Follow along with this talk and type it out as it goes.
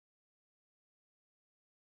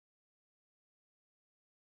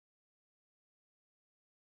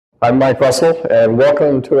I'm Mike Russell, and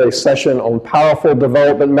welcome to a session on powerful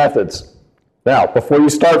development methods. Now, before you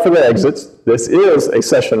start for the exits, this is a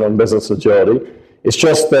session on business agility. It's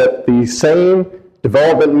just that the same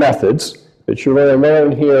development methods that you're going to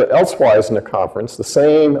learn here elsewise in the conference, the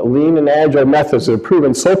same lean and agile methods that have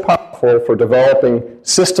proven so powerful for developing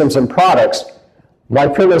systems and products. My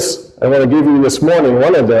premise I want to give you this morning,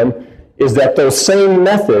 one of them, is that those same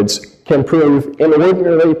methods can prove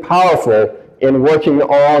inordinately powerful in working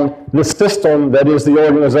on the system that is the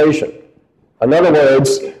organization. In other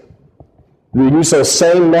words, we use those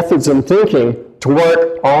same methods and thinking to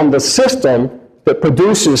work on the system that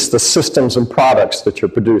produces the systems and products that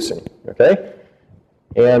you're producing, okay?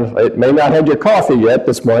 And it may not have your coffee yet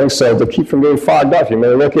this morning, so to keep from being fogged up, you may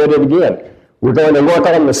look at it again. We're going to work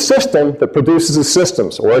on the system that produces the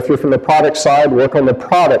systems, or if you're from the product side, work on the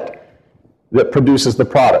product that produces the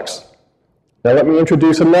products. Now let me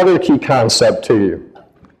introduce another key concept to you.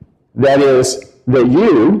 That is that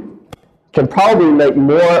you can probably make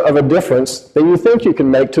more of a difference than you think you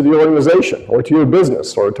can make to the organization or to your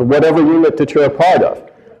business or to whatever unit that you're a part of.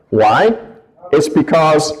 Why? It's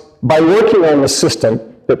because by working on the system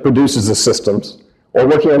that produces the systems or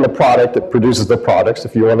working on the product that produces the products,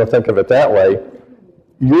 if you want to think of it that way,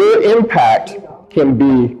 your impact can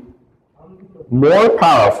be more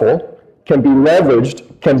powerful, can be leveraged,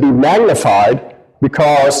 can be magnified,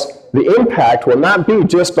 because the impact will not be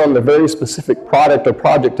just on the very specific product or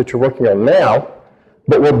project that you're working on now,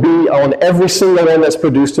 but will be on every single one that's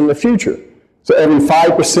produced in the future. So every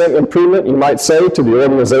 5% improvement, you might say, to the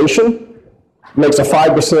organization makes a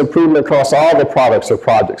 5% improvement across all the products or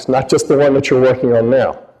projects, not just the one that you're working on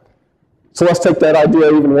now. So let's take that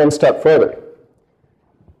idea even one step further.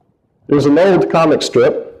 There's an old comic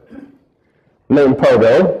strip named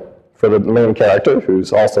Pogo, for the main character,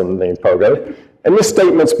 who's also named Pogo. And this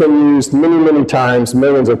statement's been used many, many times,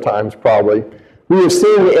 millions of times probably. We have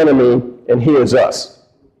seen the enemy, and he is us.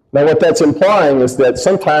 Now what that's implying is that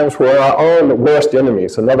sometimes we're our own worst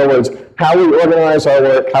enemies. In other words, how we organize our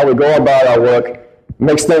work, how we go about our work,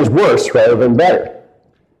 makes things worse rather than better.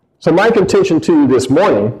 So my contention to you this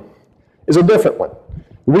morning is a different one.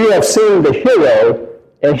 We have seen the hero,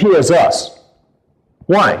 and he is us.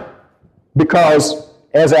 Why? Because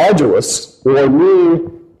as agilists, or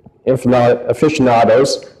lean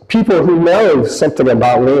aficionados, people who know something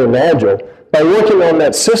about lean and agile, by working on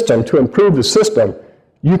that system to improve the system,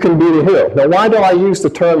 you can be the hero. Now, why do I use the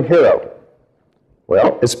term hero?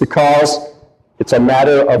 Well, it's because it's a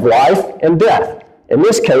matter of life and death. In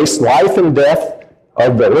this case, life and death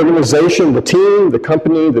of the organization, the team, the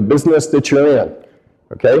company, the business that you're in.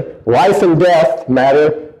 Okay? Life and death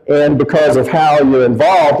matter. And because of how you're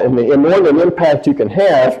involved and the inordinate impact you can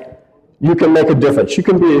have, you can make a difference. You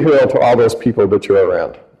can be a hero to all those people that you're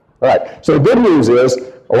around. All right, so the good news is,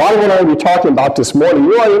 a lot of what I'm going to be talking about this morning,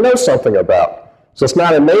 you already know something about. So it's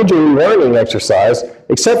not a major learning exercise,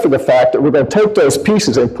 except for the fact that we're going to take those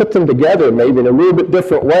pieces and put them together maybe in a little bit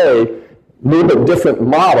different way, a little bit different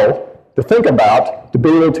model to think about, to be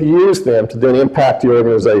able to use them to then impact the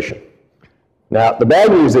organization. Now, the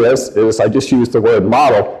bad news is I just used the word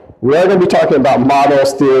model. We are going to be talking about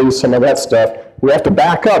models, theories, some of that stuff. We have to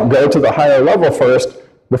back up, go to the higher level first,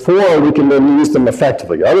 before we can then use them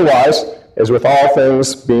effectively. Otherwise, as with all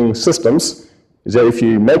things being systems, is that if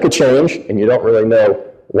you make a change and you don't really know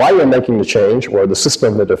why you're making the change or the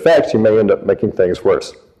system that affects, you may end up making things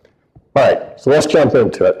worse. All right, so let's jump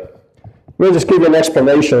into it. I'm going to just give you an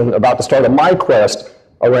explanation about the start of my quest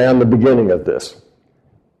around the beginning of this.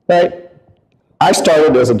 Right? I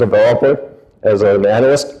started as a developer, as an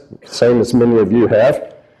analyst, same as many of you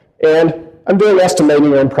have, and I'm doing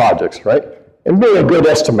estimating on projects, right? And being a good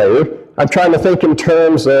estimator, I'm trying to think in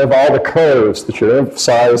terms of all the curves that you're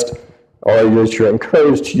emphasized or that you're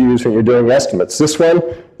encouraged to use when you're doing estimates. This one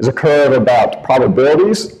is a curve about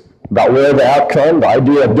probabilities, about where the outcome, the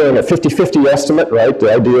idea of doing a 50-50 estimate, right?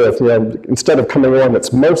 The idea of, instead of coming one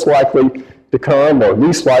that's most likely to come or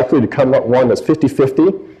least likely to come up one that's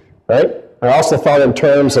 50-50, right? I also thought in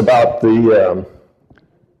terms about the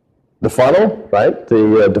funnel, right?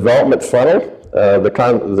 The development funnel, the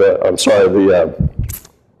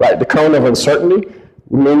cone of uncertainty,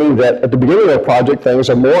 meaning that at the beginning of a project, things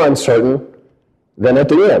are more uncertain than at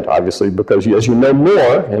the end, obviously, because as you know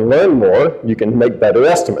more and learn more, you can make better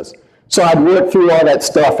estimates. So I'd work through all that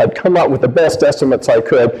stuff. I'd come up with the best estimates I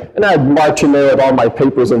could, and I'd march in there with all my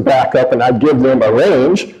papers and back up, and I'd give them a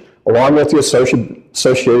range along with the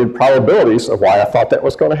associated probabilities of why I thought that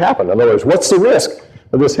was going to happen. In other words, what's the risk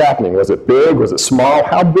of this happening? Was it big? Was it small?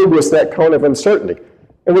 How big was that cone of uncertainty?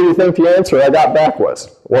 And what do you think the answer I got back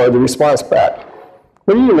was, or the response back?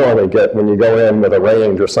 What do you normally get when you go in with a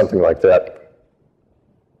range or something like that?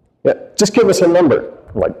 Yeah, just give us a number.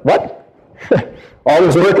 I'm like, what? All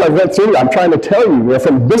this work I went through, I'm trying to tell you,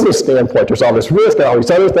 from a business standpoint, there's all this risk and all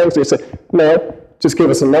these other things. They say, no, just give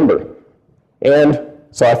us a number. And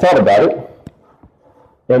so I thought about it.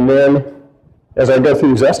 And then as I go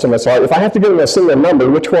through these estimates, if I have to give them a single number,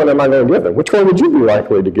 which one am I going to give them? Which one would you be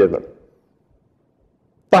likely to give them?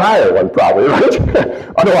 The higher one, probably, right?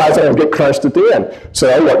 Otherwise, I'm going to get crushed at the end.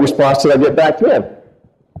 So what response did I get back then?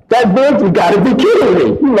 That big, you got to be kidding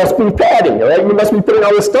me. You must be padding, right? You must be putting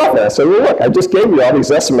all this stuff in. I said, well, look, I just gave you all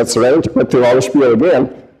these estimates range, went through all the spiel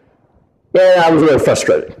again. And I was really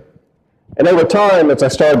frustrated. And over time, as I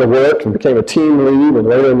started to work and became a team lead and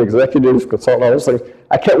later an executive consultant, all those things,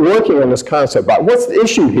 I kept working on this concept about what's the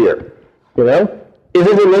issue here, you know? Is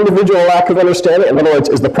it an individual lack of understanding? In other words,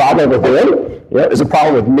 is the problem with him? You know, is the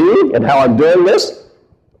problem with me and how I'm doing this?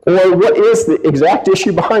 Or what is the exact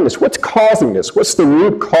issue behind this? What's causing this? What's the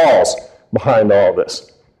root cause behind all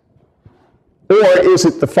this? Or is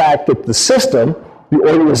it the fact that the system, the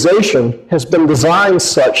organization, has been designed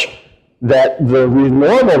such that the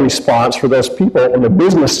normal response for those people on the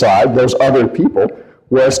business side, those other people,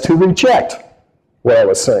 was to reject what I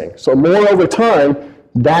was saying? So more over time,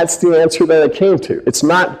 that's the answer that I came to. It's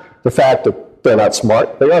not the fact that they're not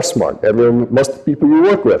smart. They are smart. Most of the people you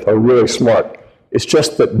work with are really smart. It's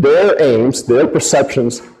just that their aims, their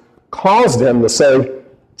perceptions, cause them to say,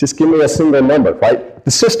 just give me a single number, right?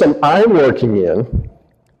 The system I'm working in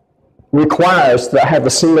requires that I have a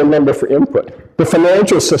single number for input. The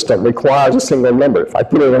financial system requires a single number. If I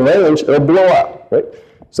put it in a range, it'll blow up, right?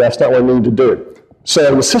 So that's not what I need to do.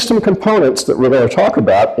 So the system components that we're going to talk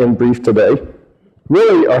about in brief today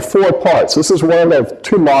really are 4 parts. This is one of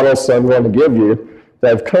 2 models that I'm going to give you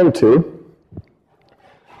that I've come to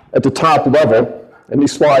at the top level. And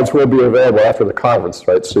these slides will be available after the conference,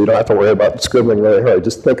 right? So you don't have to worry about scribbling really hard.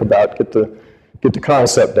 Just think about, get the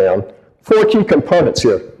concept down. 4 key components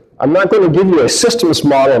here. I'm not going to give you a systems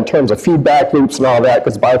model in terms of feedback loops and all that,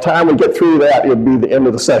 because by the time we get through that, it'll be the end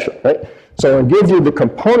of the session, right? So I'm going to give you the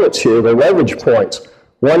components here, the leverage points.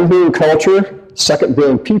 1 being culture, 2nd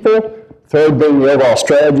being people, 3rd being the overall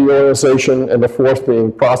strategy organization, and the 4th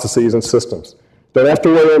being processes and systems. Don't have to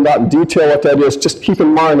worry about in detail what that is. Just keep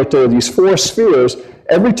in mind that there are these 4 spheres.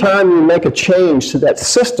 Every time you make a change to that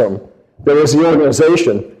system, there is the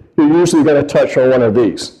organization, you're usually going to touch on one of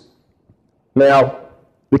these. Now,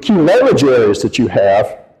 the key leverage areas that you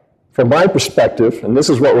have, from my perspective, and this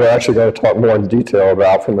is what we're actually going to talk more in detail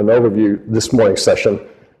about from an overview this morning's session.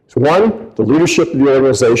 So 1, the leadership of the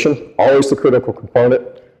organization, always the critical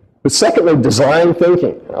component. But secondly, design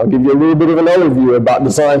thinking. I'll give you a little bit of an overview about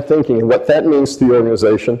design thinking and what that means to the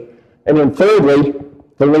organization. And then thirdly,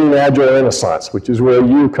 the Lean Agile Renaissance, which is where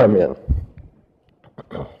you come in.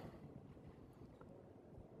 All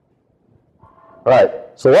right,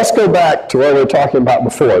 so let's go back to what we were talking about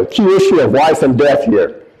before, the key issue of life and death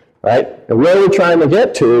here, right? And where we're trying to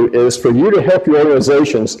get to is for you to help your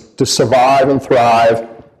organizations to survive and thrive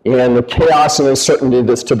in the chaos and uncertainty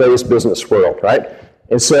that's today's business world, right?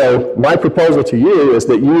 And so my proposal to you is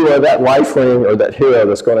that you are that life ring or that hero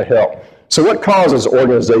that's going to help. So what causes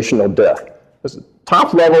organizational death?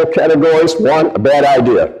 Top level categories. 1, a bad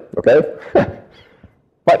idea, okay?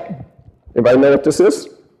 What? Anybody know what this is?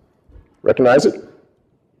 Recognize it?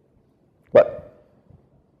 What?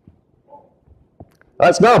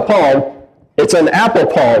 It's not a poem. It's an apple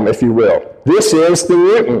poem, if you will. This is the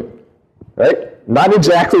Newton, right? Not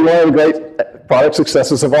exactly one of the great product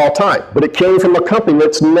successes of all time, but it came from a company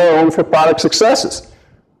that's known for product successes.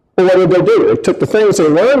 But what did they do? They took the things they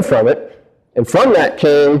learned from it, and from that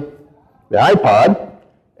came the iPod,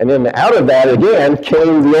 and then out of that, again,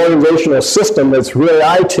 came the organizational system that's really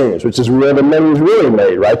iTunes, which is where the money's really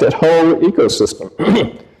made, right? That whole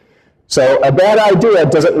ecosystem. So a bad idea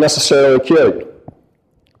doesn't necessarily kill you.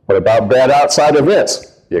 What about bad outside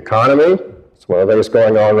events? The economy, it's one of the things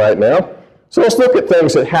going on right now. So let's look at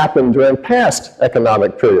things that happened during past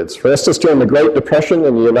economic periods. For instance, during the Great Depression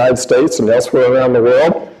in the United States and elsewhere around the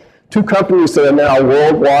world, 2 companies that are now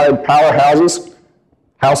worldwide powerhouses,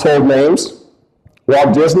 household names,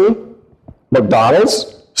 Walt Disney,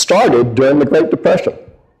 McDonald's, started during the Great Depression,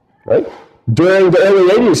 right? During the early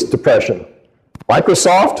 80s depression,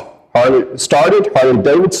 Microsoft started,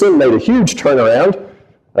 Harley-Davidson made a huge turnaround,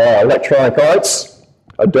 Electronic Arts,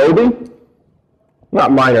 Adobe, not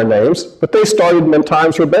minor names, but they started when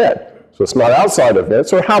times were bad. So it's not outside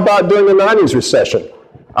events. Or how about during the 90s recession?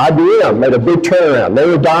 IBM made a big turnaround. They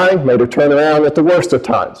were dying, made a turnaround at the worst of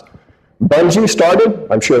times. Bungie started,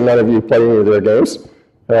 I'm sure none of you played any of their games,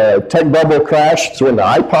 Tech bubble crash is when the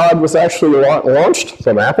iPod was actually launched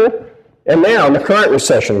from Apple. And now, in the current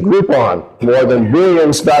recession, Groupon, more than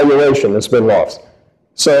billions valuation has been lost.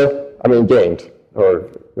 So, gained,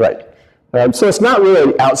 right. So it's not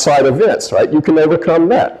really outside events, right? You can overcome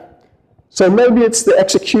that. So maybe it's the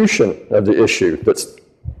execution of the issue that's.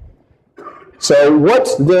 So what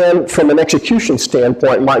then, from an execution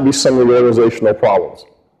standpoint, might be some of the organizational problems?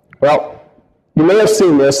 Well, you may have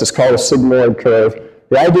seen this, it's called a sigmoid curve.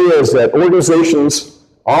 The idea is that organizations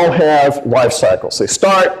all have life cycles. They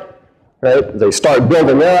start, right? They start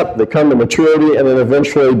building up, they come to maturity, and then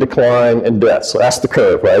eventually decline and death. So that's the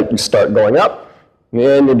curve, right? You start going up,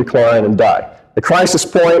 and you decline and die. The crisis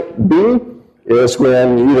point B is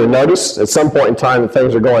when you either notice at some point in time that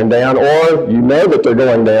things are going down, or you know that they're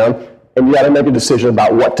going down, and you got to make a decision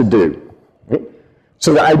about what to do.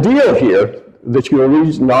 So the idea here that you'll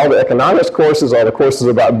read in all the economics courses, all the courses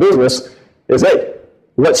about business, is, hey,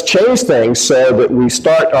 let's change things so that we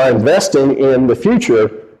start our investing in the future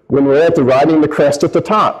when we're at riding the crest at the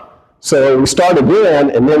top. So we start again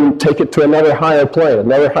and then take it to another higher plane,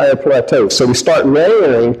 another higher plateau. So we start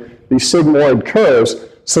layering these sigmoid curves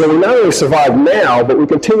so that we not only survive now, but we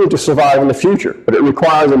continue to survive in the future. But it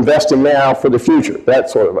requires investing now for the future, that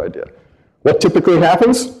sort of idea. What typically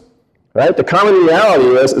happens? Right? The common reality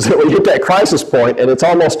is that we hit that crisis point and it's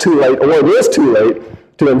almost too late, or it is too late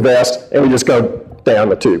to invest, and we just go down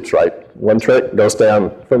the tubes, right? One trick goes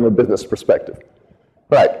down from a business perspective.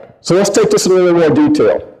 Right, so let's take this in a little more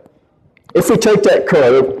detail. If we take that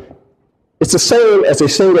curve, it's the same as a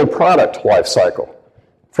single product life cycle.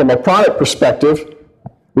 From a product perspective,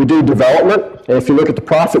 we do development, and if you look at the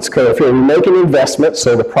profits curve here, we make an investment,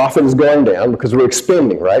 so the profit is going down because we're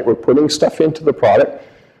expending, right? We're putting stuff into the product.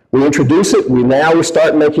 We introduce it, we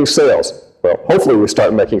start making sales. Well, hopefully we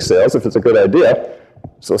start making sales if it's a good idea.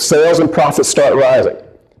 So sales and profits start rising.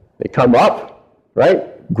 They come up,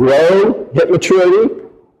 right? Grow, hit maturity.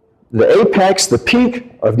 The apex, the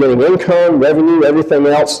peak of getting income, revenue, everything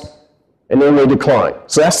else, and then they decline.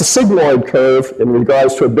 So that's the sigmoid curve in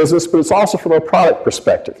regards to a business, but it's also from a product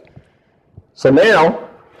perspective. So now,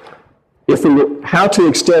 how to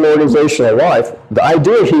extend organizational life, the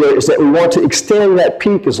idea here is that we want to extend that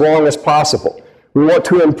peak as long as possible. We want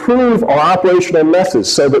to improve our operational methods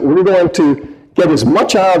so that we're going to get as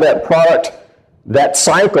much out of that product, that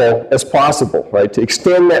cycle, as possible, right? To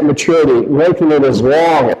extend that maturity, making it as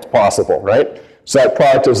long as possible, right? So that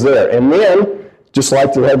product is there. And then, just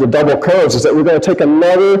like we had the double curves, is that we're going to take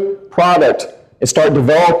another product and start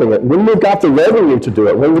developing it. When we've got the revenue to do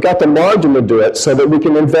it, when we've got the margin to do it, so that we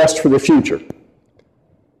can invest for the future.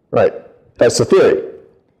 Right, that's the theory.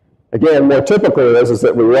 Again, more typical is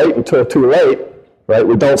that we wait until too late, right?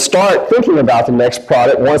 We don't start thinking about the next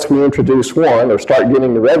product once we introduce one or start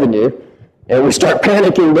getting the revenue, and we start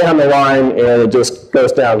panicking down the line, and it just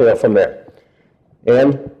goes downhill from there.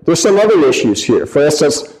 And there's some other issues here. For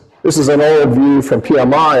instance, this is an old view from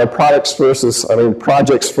PMI of projects versus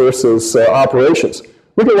operations.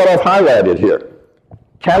 Look at what I've highlighted here.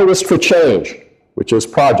 Catalyst for change, which is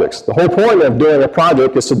projects. The whole point of doing a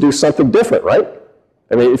project is to do something different, right?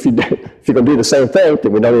 If you're going to do the same thing,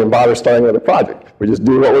 then we don't even bother starting with a project. We just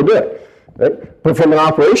do what we're doing, right? But from an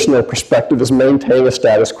operational perspective, is maintain a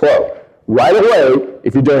status quo. Right away,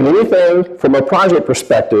 if you're doing anything from a project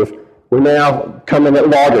perspective, we're now coming at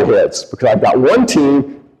loggerheads, because I've got one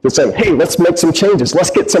team that's saying, hey, let's make some changes. Let's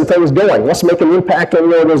get some things going. Let's make an impact on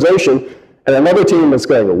the organization. And another team that's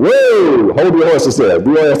going, whoa, hold your horses there.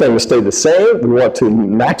 We want everything to stay the same. We want to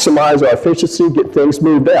maximize our efficiency, get things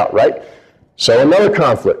moved out, right? So another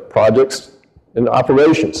conflict, projects and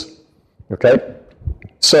operations, okay?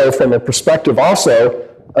 So from a perspective also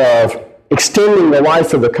of extending the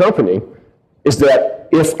life of the company, is that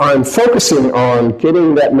if I'm focusing on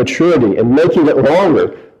getting that maturity and making it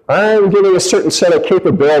longer, I'm getting a certain set of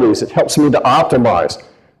capabilities that helps me to optimize.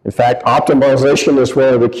 In fact, optimization is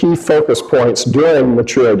one of the key focus points during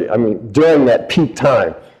maturity, during that peak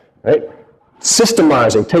time, right?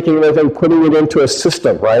 Systemizing, taking everything, putting it into a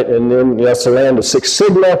system, right? And then that's the land of Six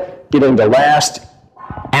Sigma, getting the last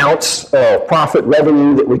ounce of profit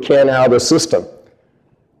revenue that we can out of the system.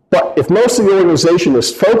 But if most of the organization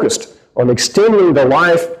is focused on extending the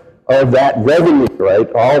life of that revenue,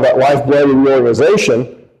 right, all that lifeblood in the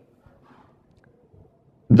organization,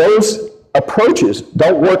 those approaches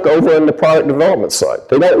don't work over in the product development side.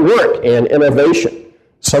 They don't work in innovation.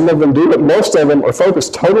 Some of them do, but most of them are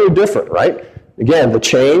focused totally different, right? Again, the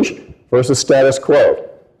change versus status quo.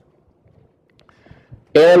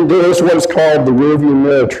 And there's what is called the rearview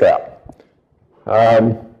mirror trap.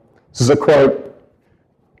 This is a quote.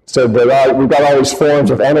 So we've got all these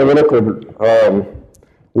forms of analytical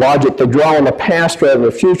logic, they draw on the past rather than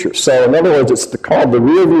the future. So in other words, it's called the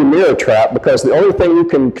rearview mirror trap, because the only thing you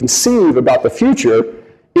can conceive about the future,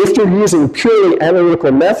 if you're using purely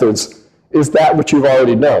analytical methods, is that which you've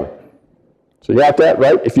already done. So you got that,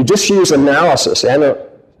 right? If you just use analysis and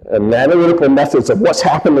analytical methods of what's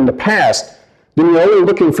happened in the past, then you're only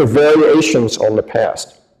looking for variations on the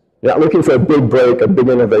past. You're not looking for a big break, a big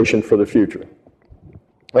innovation for the future.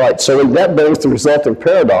 All right, so that brings the resulting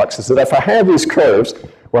paradox is that if I have these curves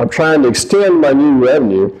where I'm trying to extend my new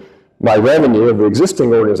revenue, my revenue of the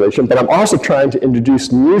existing organization, but I'm also trying to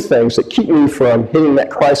introduce new things that keep me from hitting that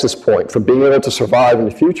crisis point, from being able to survive in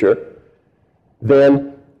the future,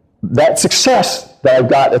 then that success that I've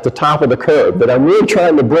got at the top of the curve that I'm really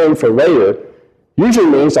trying to bring for later usually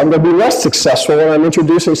means I'm going to be less successful when I'm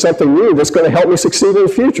introducing something new that's going to help me succeed in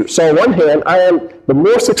the future. So on one hand, the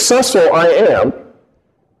more successful I am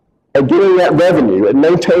at getting that revenue and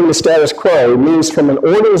maintaining the status quo, it means from an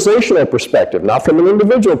organizational perspective, not from an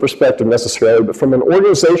individual perspective necessarily, but from an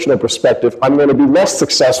organizational perspective, I'm going to be less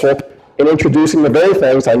successful in introducing the very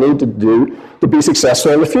things I need to do to be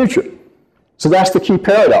successful in the future. So that's the key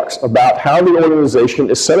paradox about how the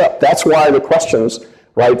organization is set up. That's why the questions,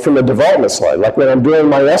 right, from the development slide, like when I'm doing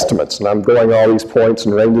my estimates and I'm going all these points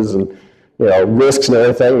and ranges and risks and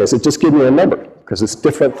everything, is it just give me a number, because it's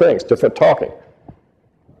different things, different talking.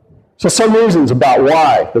 So some reasons about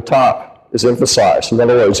why the top is emphasized. In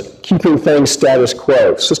other words, keeping things status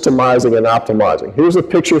quo, systemizing and optimizing. Here's a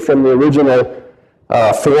picture from the original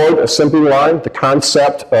Ford assembly line. The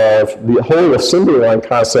concept of the whole assembly line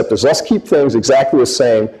concept is let's keep things exactly the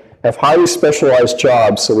same, have highly specialized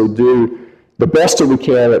jobs so we do the best that we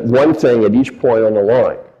can at one thing at each point on the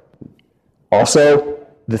line. Also,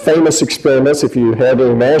 the famous experiments, if you have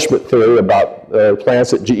any management theory about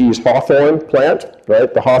plants at GE's Hawthorne plant,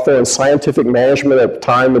 right? The Hawthorne scientific management of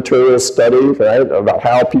time materials study, right? About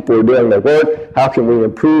how people are doing their work, how can we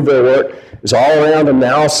improve their work, is all around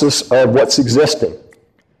analysis of what's existing.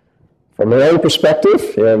 From their own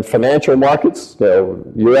perspective, in financial markets,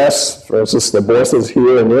 US, for instance, the bourses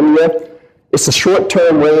here in India, it's a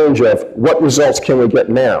short-term range of what results can we get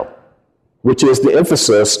now, which is the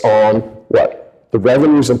emphasis on what? The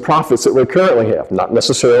revenues and profits that we currently have, not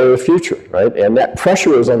necessarily the future, right? And that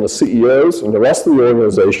pressure is on the CEOs and the rest of the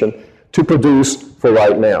organization to produce for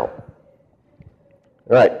right now.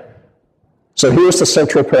 All right, so here's the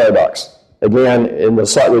central paradox, again, in a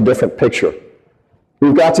slightly different picture.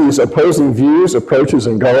 We've got these opposing views, approaches,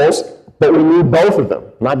 and goals, but we need both of them,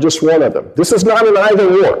 not just one of them. This is not an either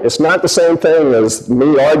or. It's not the same thing as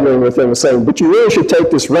me arguing with them and saying, but you really should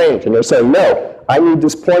take this range. And they're saying, no, I need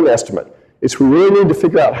this point estimate. It's we really need to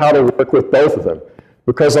figure out how to work with both of them.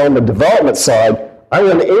 Because on the development side, I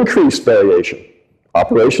want to increase variation.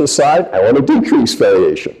 Operations side, I want to decrease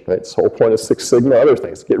variation. Right? It's the whole point of Six Sigma, other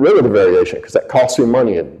things. Get rid of the variation because that costs me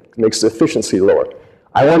money and makes the efficiency lower.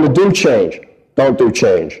 I want to do change. Don't do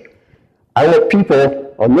change. I want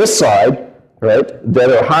people on this side, right, that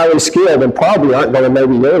are highly skilled and probably aren't going to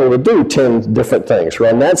maybe be able to do 10 different things.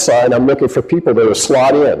 Right? On that side, I'm looking for people that are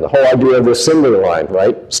slot in. The whole idea of the assembly line,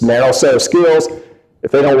 right? It's a narrow set of skills.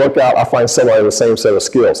 If they don't work out, I'll find somebody with the same set of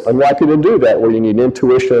skills. I'm likely to do that where you need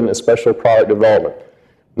intuition and special product development.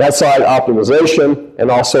 That side, optimization, and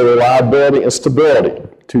also reliability and stability,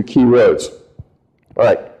 two key words. All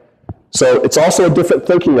right. So it's also a different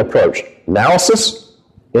thinking approach. Analysis,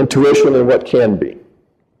 intuition, and what can be.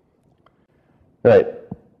 Right.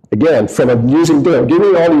 Again, I'm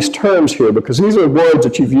giving all these terms here because these are words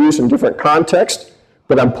that you've used in different contexts,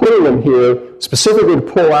 but I'm putting them here specifically to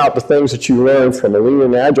pull out the things that you learn from a lean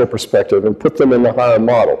and agile perspective and put them in the higher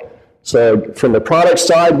model. So from the product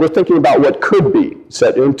side, we're thinking about what could be, it's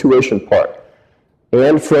that intuition part.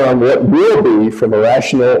 And from what will be from a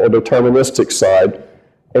rational or deterministic side,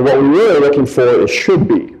 and what we're really looking for is should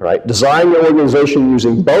be, right? Design the organization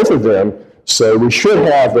using both of them. So we should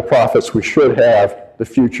have the profits, we should have the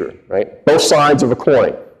future, right? Both sides of a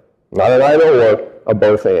coin, not an either or, a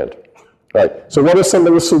both and. Right, so what are some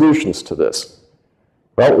of the solutions to this?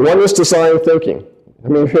 Well, one is design thinking. How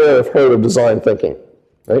many here have heard of design thinking?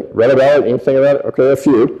 Right? Read about it, anything about it? Okay, a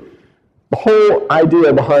few. The whole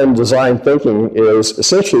idea behind design thinking is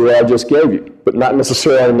essentially what I just gave you, but not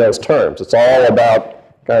necessarily in those terms. It's all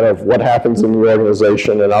about kind of what happens in the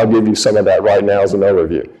organization, and I'll give you some of that right now as an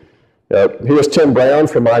overview. Here's Tim Brown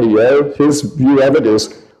from IDEO. His view of it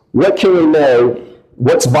is, what can we know,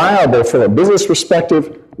 what's viable from a business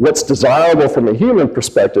perspective, what's desirable from a human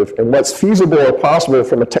perspective, and what's feasible or possible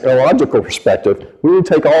from a technological perspective. We need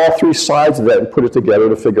to take all three sides of that and put it together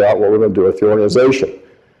to figure out what we're going to do with the organization.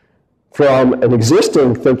 From an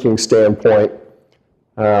existing thinking standpoint,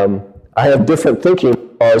 I have different thinking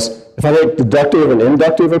because if I take deductive and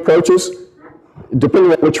inductive approaches,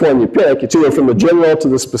 depending on which one you pick, it's either from the general to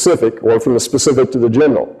the specific or from the specific to the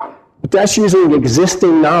general. But that's using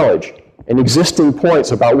existing knowledge and existing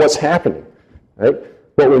points about what's happening, right?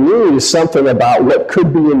 What we need is something about what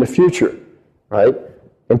could be in the future, right?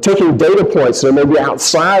 And taking data points that may be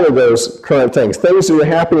outside of those current things that are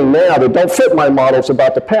happening now that don't fit my models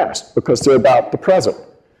about the past because they're about the present,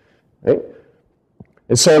 right?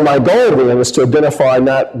 And so my goal then is to identify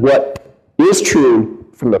not what is true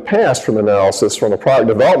from the past from analysis from the product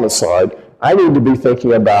development side. I need to be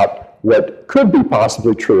thinking about what could be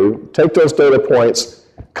possibly true, take those data points,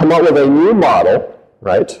 come up with a new model,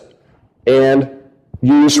 right? And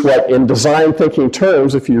use what in design thinking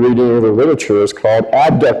terms, if you read any of the literature, is called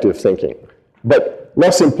abductive thinking. But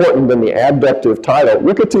less important than the abductive title,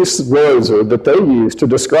 look at these words that they use to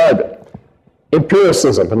describe it.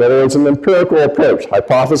 Empiricism, in other words, an empirical approach.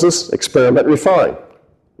 Hypothesis, experiment, refine.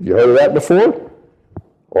 Have you heard of that before?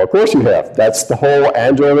 Well, of course you have. That's the whole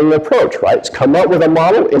Agile approach, right? It's come up with a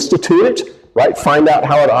model, institute it, right? Find out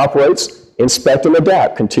how it operates, inspect and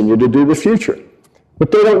adapt, continue to do the future.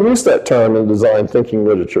 But they don't use that term in design thinking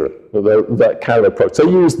literature, that kind of approach. They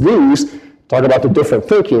use these, talk about the different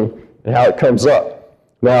thinking and how it comes up.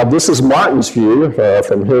 Now, this is Martin's view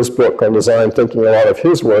from his book on design thinking. A lot of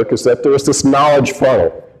his work is that there's this knowledge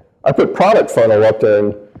funnel. I put product funnel up there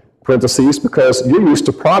in parentheses because you're used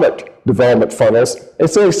to product development funnels.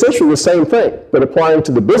 It's essentially the same thing, but applying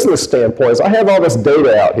to the business standpoint is I have all this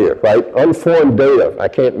data out here, right? Unformed data. I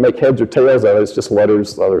can't make heads or tails of it. It's just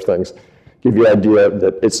letters, other things. Give you an idea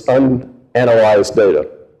that it's unanalyzed data.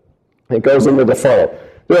 It goes into the funnel.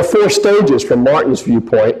 There are 4 stages from Martin's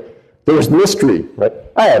viewpoint. There's mystery, right?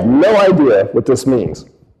 I have no idea what this means,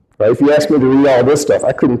 right? If you asked me to read all this stuff,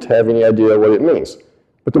 I couldn't have any idea what it means.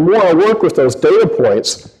 But the more I work with those data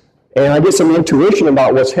points and I get some intuition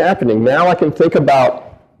about what's happening, now I can think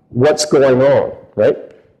about what's going on, right?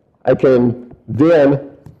 I can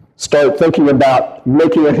then start thinking about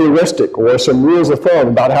making a heuristic or some rules of thumb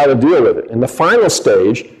about how to deal with it. And the final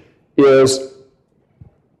stage is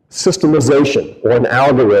systemization or an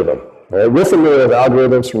algorithm. We're familiar with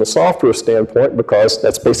algorithms from a software standpoint because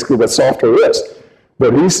that's basically what software is.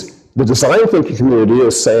 But the design thinking community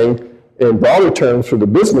is saying, in broader terms for the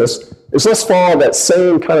business, is let's follow that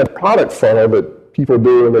same kind of product funnel that people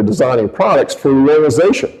do when they're designing products for the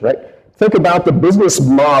organization, right? Think about the business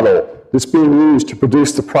model that's being used to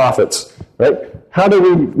produce the profits, right? How do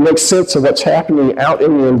we make sense of what's happening out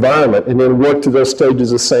in the environment and then work to those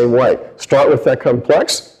stages the same way? Start with that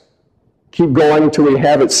complex, keep going until we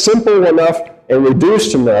have it simple enough and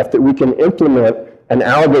reduced enough that we can implement an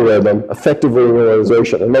algorithm effectively in the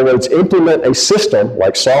organization. In other words, implement a system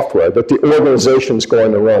like software that the organization is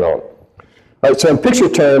going to run on. All right, so in picture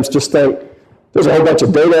terms, just think, there's a whole bunch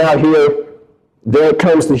of data out here. Then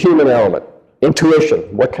comes the human element. Intuition,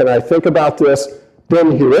 what can I think about this?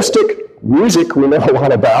 Then heuristic, music we know a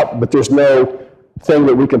lot about, but there's no thing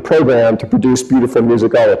that we can program to produce beautiful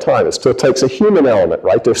music all the time. It still takes a human element,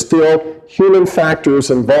 right? There's still human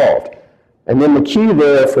factors involved. And then the key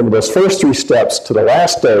there from those first 3 steps to the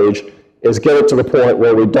last stage is get it to the point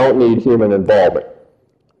where we don't need human involvement.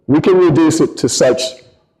 We can reduce it to such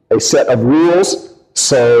a set of rules,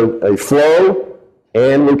 so a flow,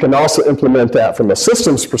 and we can also implement that from a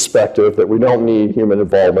systems perspective that we don't need human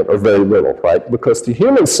involvement or very little, right? Because the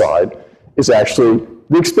human side is actually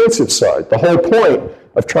the expensive side. The whole point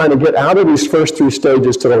of trying to get out of these first 3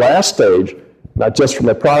 stages to the last stage, not just from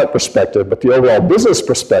a product perspective, but the overall business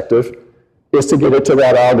perspective, is to get it to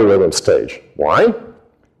that algorithm stage. Why?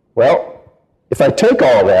 Well, if I take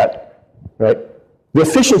all that, right, the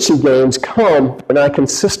efficiency gains come when I can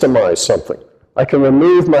systemize something. I can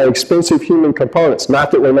remove my expensive human components.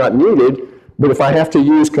 Not that they're not needed, but if I have to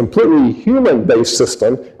use completely human-based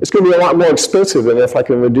system, it's going to be a lot more expensive than if I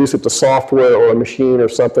can reduce it to software or a machine or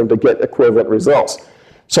something to get equivalent results.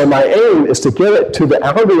 So my aim is to get it to the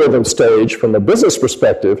algorithm stage from a business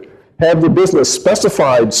perspective, have the business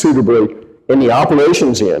specified suitably in the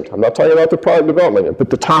operations end. I'm not talking about the product development end, but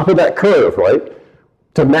the top of that curve, right?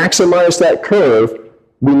 To maximize that curve,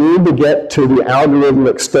 we need to get to the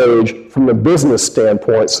algorithmic stage from the business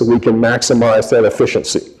standpoint so we can maximize that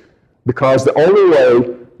efficiency. Because the only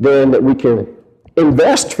way then that we can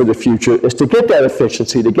invest for the future is to get that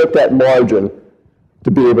efficiency, to get that margin,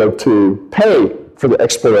 to be able to pay for the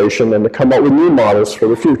exploration and to come up with new models for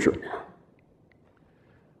the future.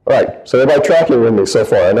 All right, so everybody tracking with me so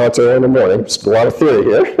far? I know it's early in the morning, just a lot of theory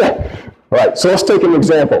here. All right, so let's take an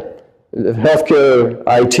example. Healthcare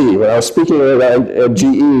IT. When I was speaking at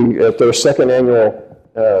GE at their 2nd annual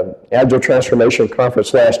Agile Transformation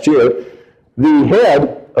Conference last year, the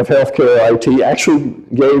head of healthcare IT actually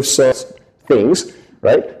gave some things,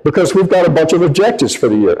 right? Because we've got a bunch of objectives for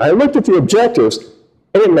the year. I looked at the objectives,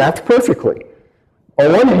 and it mapped perfectly.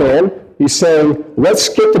 On one hand, he's saying, let's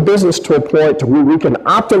get the business to a point to where we can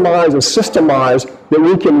optimize and systemize that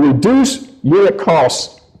we can reduce unit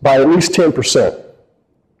costs by at least 10%.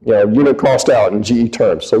 Unit cost out in GE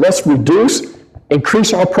terms. So let's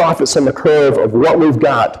increase our profits on the curve of what we've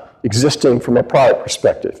got existing from a product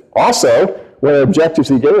perspective. Also, one of the objectives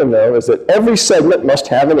he gave him, though, is that every segment must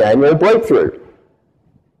have an annual breakthrough.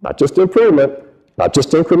 Not just improvement, not just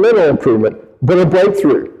incremental improvement, but a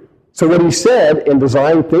breakthrough. So what he said in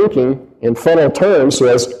design thinking in funnel terms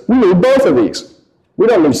was, we need both of these. We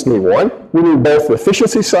don't just need one. We need both the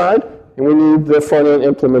efficiency side and we need the front-end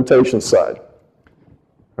implementation side.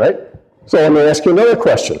 Right? So let me ask you another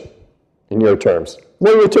question in your terms.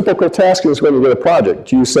 What are your typical tasks when you get a project?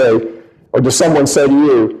 Do you say, or does someone say to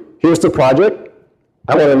you, here's the project,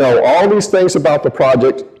 I want to know all these things about the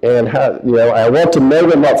project, and how, I want to know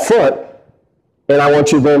them up front, and I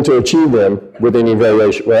want you then to achieve them with any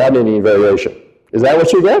variation, without any variation. Is that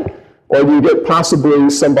what you get? Or do you get possibly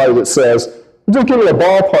somebody that says, just give me a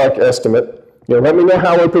ballpark estimate, let me know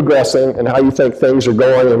how we're progressing and how you think things are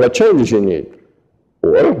going and what changes you need?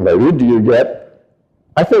 Or maybe do you get,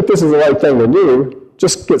 I think this is the right thing to do,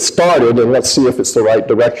 just get started and let's see if it's the right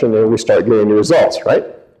direction and we start getting the results, right?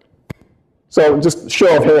 So just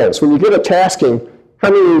show of hands. When you get a tasking, how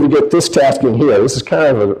many of you get this tasking here? This is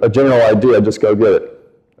kind of a general idea, just go get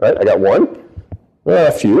it. Right? I got one, well,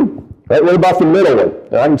 a few. Right? What about the middle one?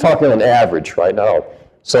 Now, I'm talking on average right now.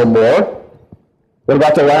 Some more. What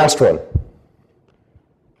about the last one?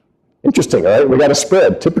 Interesting, all right? We got a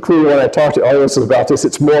spread. Typically, when I talk to audiences about this,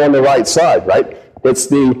 it's more on the right side, right? It's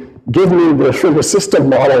the give me the system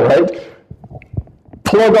model, right?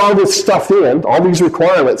 Plug all this stuff in, all these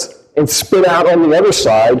requirements, and spit out on the other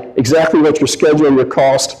side exactly what your schedule, your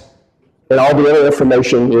cost, and all the other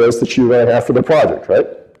information is that you're going to have for the project, right?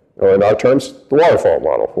 Or in our terms, the waterfall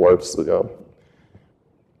model.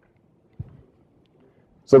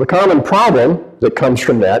 So the common problem that comes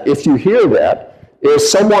from that, if you hear that, is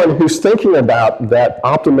someone who's thinking about that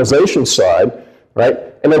optimization side, right?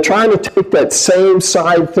 And they're trying to take that same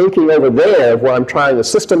side thinking over there where I'm trying to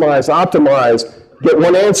systemize, optimize, get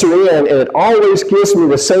one answer in, and it always gives me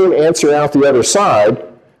the same answer out the other side,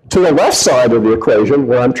 to the left side of the equation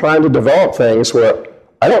where I'm trying to develop things where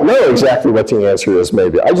I don't know exactly what the answer is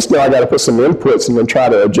maybe. I just know I got to put some inputs and then try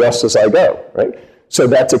to adjust as I go, right? So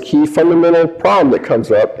that's a key fundamental problem that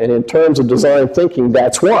comes up, and in terms of design thinking,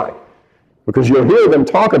 that's why. Because you'll hear them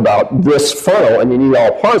talk about this funnel, and you need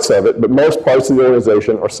all parts of it, but most parts of the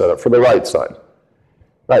organization are set up for the right side.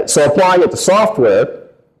 Right, so applying it to software,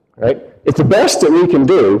 right, it's the best that we can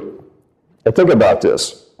do, and think about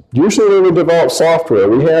this. Usually when we develop software,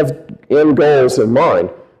 we have end goals in mind,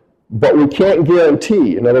 but we can't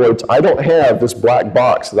guarantee. In other words, I don't have this black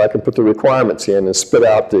box that I can put the requirements in and spit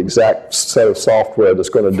out the exact set of software that's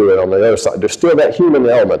going to do it on the other side. There's still that human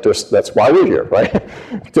element. That's why we're here, right?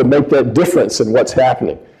 To make that difference in what's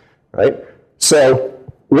happening, right? So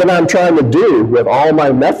what I'm trying to do with all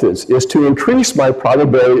my methods is to increase my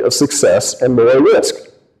probability of success and lower risk.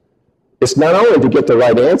 It's not only to get the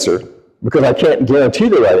right answer, because I can't guarantee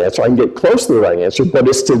the right answer, I can get close to the right answer, but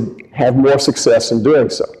it's to have more success in doing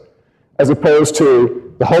so. As opposed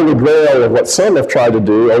to the holy grail of what some have tried to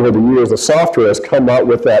do over the years of software is come up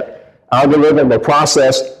with that algorithm or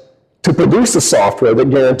process to produce the software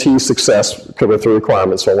that guarantees success with the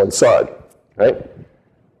requirements on one side, right?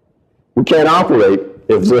 We can't operate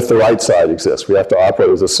as if the right side exists. We have to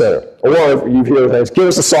operate as a center. Or you hear things, give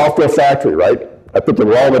us a software factory, right? I put the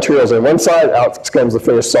raw materials on one side, out comes the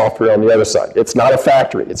finished software on the other side. It's not a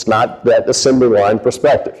factory. It's not that assembly line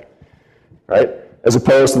perspective, right? As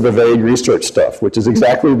opposed to the vague research stuff, which is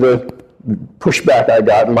exactly the pushback I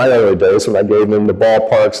got in my early days when I gave them the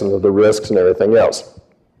ballparks and the risks and everything else.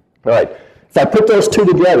 All right, if I put those two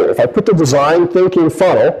together, if I put the design thinking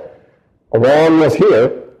funnel along with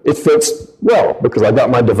here, it fits well because I've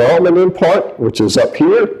got my development in part, which is up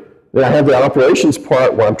here, then I have the operations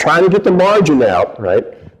part where I'm trying to get the margin out, right?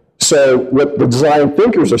 So what the design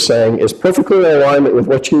thinkers are saying is perfectly in alignment with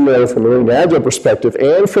what you know from an Agile perspective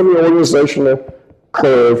and from the organizational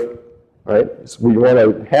curve, right? So we want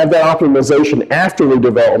to have that optimization after the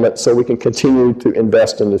development so we can continue to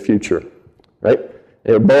invest in the future, right?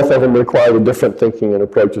 And both of them require the different thinking and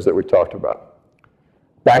approaches that we talked about.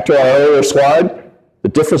 Back to our earlier slide, the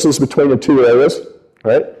differences between the two areas,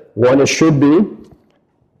 right? One is should be,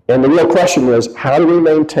 and the real question is how do we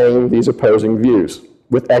maintain these opposing views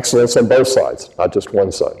with excellence on both sides, not just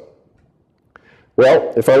one side?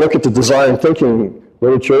 Well, if I look at the design thinking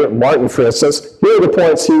literature, Martin, for instance, here are the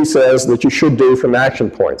points he says that you should do from action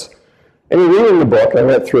points. And in reading the book, I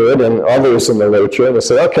went through it and others in the literature, and I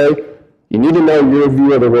said, okay, you need to know your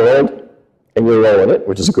view of the world and your role in it,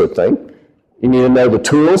 which is a good thing. You need to know the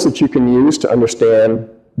tools that you can use to understand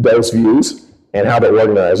those views and how to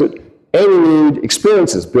organize it. And you need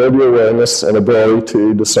experiences, build your awareness and ability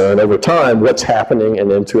to discern over time what's happening and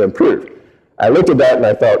then to improve. I looked at that and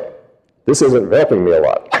I thought, this isn't helping me a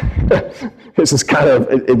lot. This is kind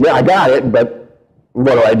of, yeah, I got it, but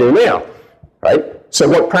what do I do now, right? So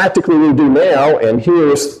what practically we do now, and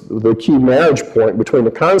here's the key marriage point between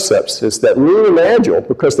the concepts, is that Lean and Agile,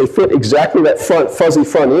 because they fit exactly that fuzzy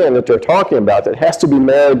front end that they're talking about, that has to be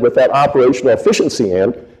married with that operational efficiency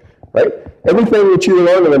end, right? Everything that you're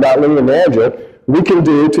learning about Lean and Agile, we can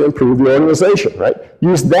do to improve the organization, right?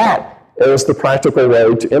 Use that as the practical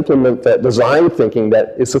way to implement that design thinking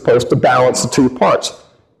that is supposed to balance the two parts.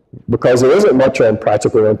 Because there isn't much on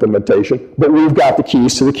practical implementation, but we've got the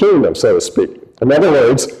keys to the kingdom, so to speak. In other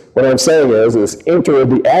words, what I'm saying is enter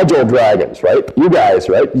the Agile dragons, right? You guys,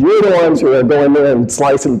 right? You're the ones who are going in and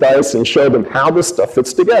slice and dice and show them how this stuff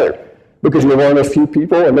fits together. Because you're one of the few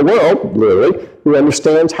people in the world, literally, who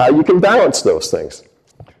understands how you can balance those things,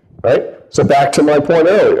 right? So back to my point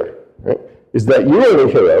earlier, right, is that you are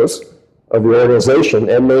the heroes of the organization,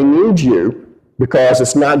 and they need you because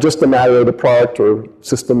it's not just a matter of the product or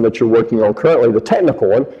system that you're working on currently, the technical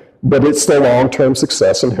one, but it's the long-term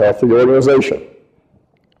success and health of the organization.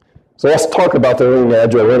 So let's talk about the Lean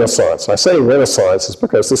Agile Renaissance. I say Renaissance is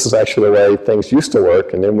because this is actually the way things used to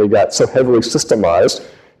work, and then we got so heavily systemized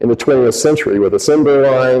in the 20th century with assembly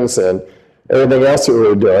lines and everything else that we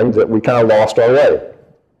were doing that we kind of lost our way.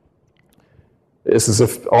 This is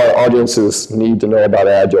if our audiences need to know about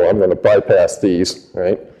Agile. I'm going to bypass these,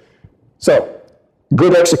 right? So,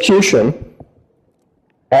 good execution,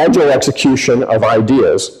 Agile execution of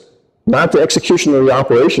ideas, not the execution of the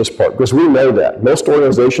operations part, because we know that. Most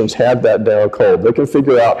organizations have that down cold. They can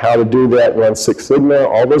figure out how to do that, run Six Sigma,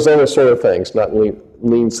 all those other sort of things, not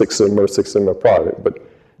Lean Six Sigma or Six Sigma product, but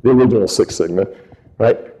the original Six Sigma,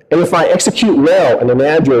 right? And if I execute well in an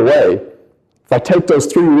Agile way, if I take those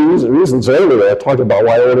three reasons earlier I talked about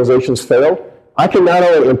why organizations fail, I can not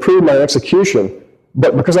only improve my execution,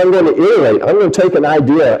 but because I'm going to iterate, I'm going to take an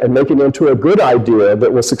idea and make it into a good idea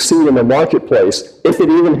that will succeed in the marketplace if it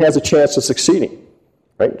even has a chance of succeeding,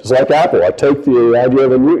 right? Just like Apple, I take the idea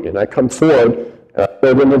of a Newton, I come forward and I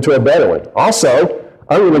build it into a better one. Also,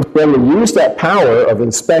 I'm going to be able to use that power of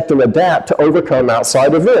inspect and adapt to overcome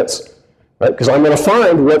outside events, right? Because I'm going to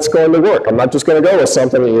find what's going to work. I'm not just going to go with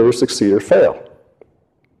something and either succeed or fail,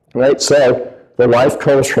 right? So the life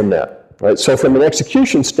comes from that, right? So from an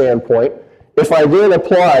execution standpoint, if I then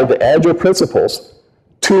apply the Agile principles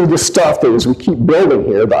to the stuff that as we keep building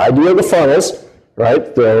here, the idea of the funnels,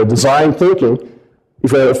 right, the design thinking,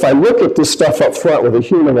 if I look at this stuff up front with a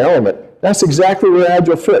human element, that's exactly where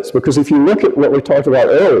Agile fits. Because if you look at what we talked about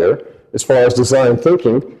earlier, as far as design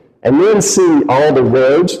thinking, and then see all the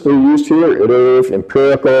words that are used here, iterative,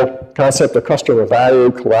 empirical, concept of customer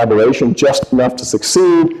value, collaboration, just enough to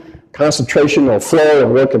succeed, concentration on flow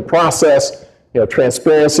and work in process,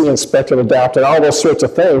 transparency, inspect and adapt, and all those sorts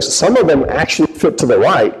of things. Some of them actually fit to the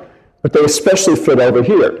right, but they especially fit over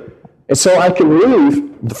here. And so I can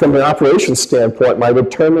leave, from an operations standpoint, my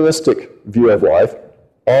deterministic view of life,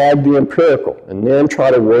 add the empirical, and then try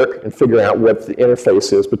to work and figure out what the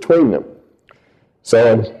interface is between them.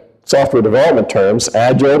 So in software development terms,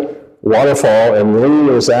 Agile, Waterfall, and Lean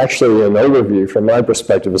is actually an overview, from my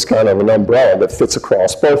perspective, is kind of an umbrella that fits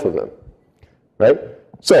across both of them, right?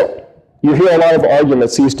 So you hear a lot of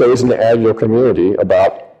arguments these days in the Agile community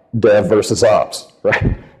about dev versus ops,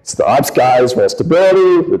 right? So the ops guys want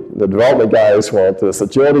stability, the development guys want this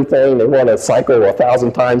agility thing, they want to cycle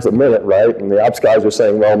 1,000 times a minute, right? And the ops guys are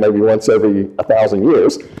saying, well, maybe once every 1,000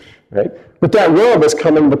 years, right? But that world is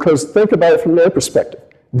coming because, think about it from their perspective.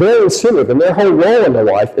 Their incentive and their whole role in their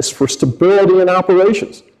life is for stability in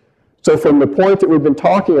operations. So from the point that we've been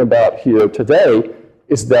talking about here today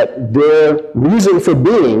is that their reason for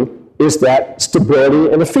being is that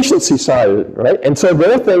stability and efficiency side of it, right? And so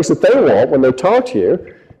there are things that they want when they talk to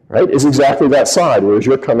you, right, is exactly that side, whereas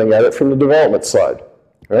you're coming at it from the development side,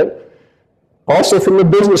 right? Also from the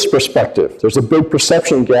business perspective, there's a big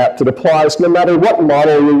perception gap that applies no matter what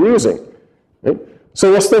model you're using, right? So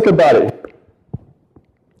let's think about it.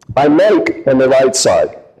 I make on the right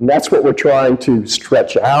side, and that's what we're trying to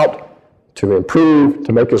stretch out, to improve,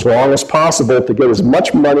 to make as long as possible, to get as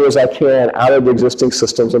much money as I can out of the existing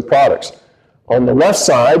systems and products. On the left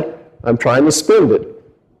side, I'm trying to spend it.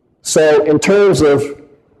 So in terms of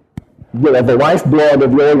the lifeblood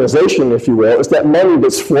of the organization, if you will, is that money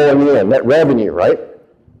that's flowing in, that revenue, right?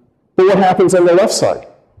 But what happens on the left side?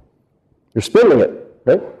 You're spending it,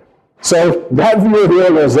 right? So that view of the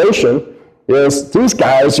organization is these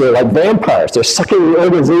guys are like vampires. They're sucking the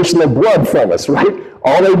organizational blood from us, right?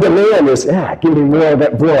 All they demand is, give me more of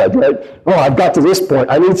that blood, right? Oh, I've got to this point.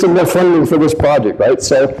 I need some more funding for this project, right?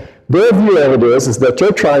 So their view of it is that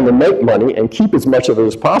they're trying to make money and keep as much of it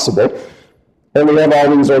as possible. And we have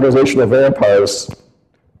all these organizational vampires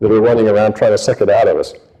that are running around trying to suck it out of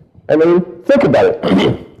us. I mean, think about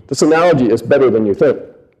it. This analogy is better than you think.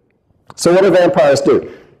 So what do vampires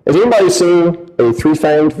do? Has anybody seen a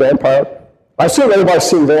three-fanged vampire? I assume everybody's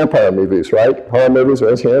seen vampire movies, right? Horror movies,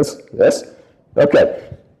 raise hands? Yes? Okay.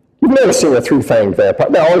 You've never seen a three-fanged vampire.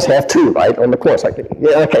 They always have two, right, on the course. Like,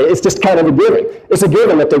 yeah, okay, it's just kind of a given. It's a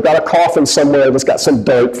given that they've got a coffin somewhere that's got some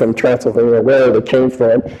dirt from Transylvania, wherever they came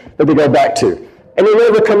from, that they go back to. And they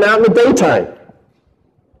never come out in the daytime.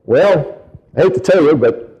 Well, I hate to tell you,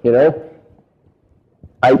 but,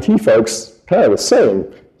 IT folks, kind of the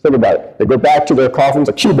same. Think about it. They go back to their coffins,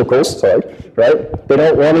 or cubicles, right? They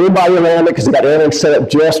don't want anybody around it because they got everything set up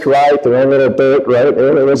just right, their own little dirt, right?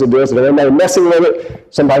 Everything as it is, and everybody messing with it.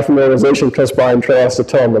 Somebody from the organization comes by and tries to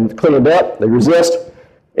tell them to clean it up. They resist,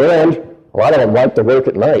 and a lot of them like to work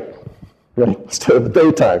at night, instead of the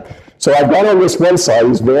daytime. So I've got on this one side,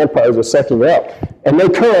 these vampires are sucking up, and they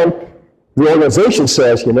come, the organization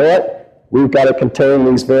says, you know what? We've got to contain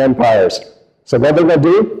these vampires. So what are they going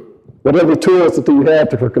to do? What are the tools that you have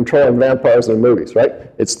for controlling vampires in movies, right?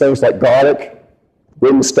 It's things like garlic,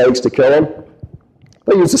 wooden stakes to kill them.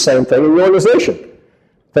 They use the same thing in the organization.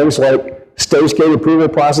 Things like stage gate approval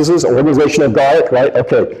processes, organizational garlic, right?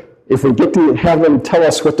 Okay, if we get to have them tell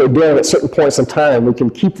us what they're doing at certain points in time, we can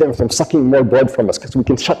keep them from sucking more blood from us because we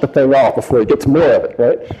can shut the thing off before it gets more of it,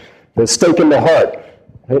 right? The stake in the heart,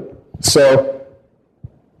 right? So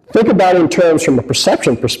think about it in terms from a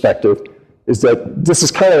perception perspective, is that this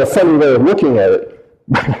is kind of a funny way of looking at it.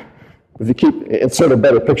 If you keep, insert a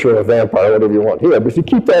better picture of a vampire, whatever you want here, but if you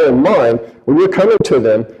keep that in mind, when you're coming to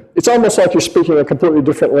them, it's almost like you're speaking a completely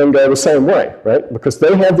different lingo the same way, right? Because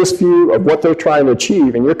they have this view of what they're trying to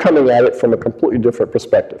achieve, and you're coming at it from a completely different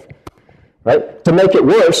perspective, right? To make it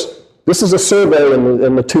worse, this is a survey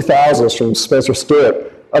in the 2000s from Spencer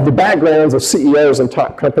Stewart of the backgrounds of CEOs and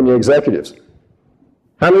top company executives.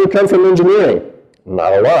 How many come from engineering?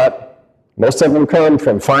 Not a lot. Most of them come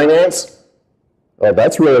from finance. Well,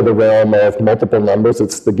 that's really the realm of multiple numbers.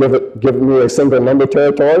 It's the give me a single number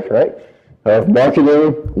territory, right? Of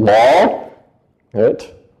marketing, law,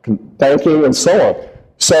 right? Banking, and so on.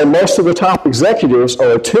 So most of the top executives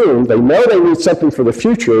are attuned. They know they need something for the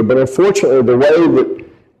future, but unfortunately, the way that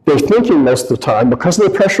they're thinking most of the time, because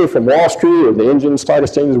of the pressure from Wall Street or the engine stock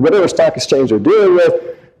exchanges, whatever stock exchange they're dealing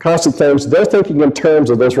with, constant things, they're thinking in terms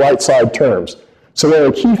of those right side terms. So one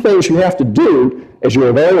of the key things you have to do as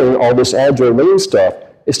you're learning all this Agile lean stuff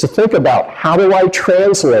is to think about how do I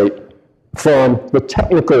translate from the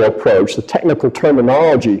technical approach, the technical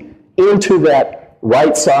terminology, into that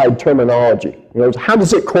right side terminology. How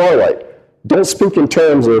does it correlate? Don't speak in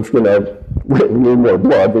terms of, we need more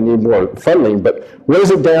blood, we need more funding, but what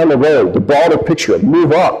is it down the road? The broader picture,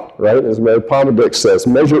 move up, right? As Mary Pomadick says,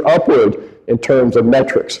 measure upward in terms of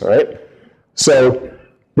metrics, right? So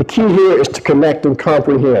the key here is to connect and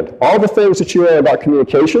comprehend. All the things that you learn about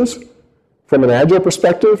communications from an Agile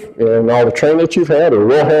perspective, and all the training that you've had or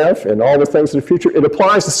will have, and all the things in the future, it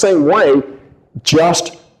applies the same way,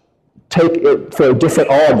 just take it for a different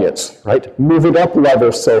audience, right? Move it up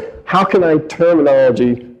levels. So how can I,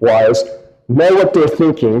 terminology-wise, know what they're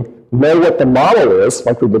thinking, know what the model is,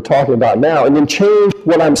 like we've been talking about now, and then change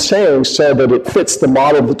what I'm saying so that it fits the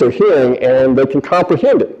model that they're hearing and they can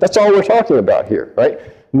comprehend it. That's all we're talking about here, right?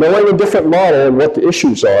 Knowing a different model and what the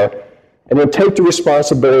issues are, and then take the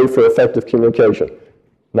responsibility for effective communication.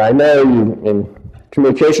 Now, I know in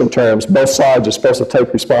communication terms, both sides are supposed to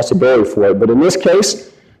take responsibility for it, but in this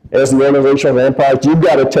case, as the organizational vampires, you've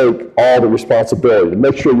got to take all the responsibility to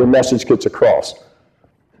make sure your message gets across,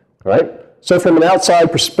 right? So from an outside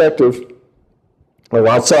perspective, or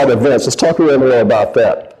outside events, let's talk a little more about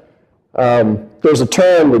that. There's a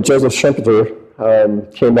term that Joseph Schumpeter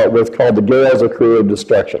came up with called the gales of creative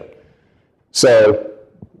destruction. So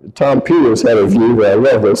Tom Peters had a view that I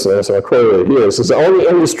love this, so I quote it here. It says, the only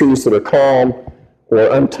industries that are calm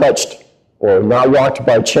or untouched or not rocked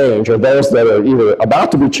by change are those that are either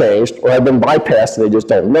about to be changed or have been bypassed and they just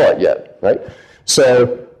don't know it yet, right?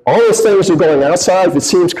 So all those things are going outside. If it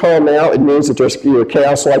seems calm now, it means that there's either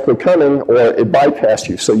chaos likely coming or it bypassed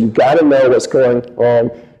you. So you've got to know what's going on.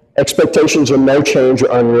 Expectations of no change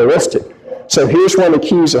are unrealistic. So here's one of the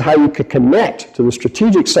keys of how you can connect to the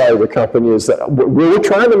strategic side of the company is that we're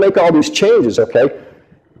trying to make all these changes, okay?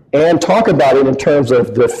 And talk about it in terms of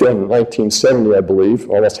in 1970, I believe,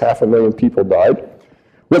 almost 500,000 people died.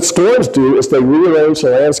 What storms do is they rearrange the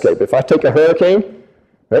landscape. If I take a hurricane,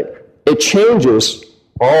 right, it changes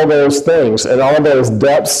all those things, and all those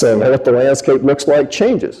depths and what the landscape looks like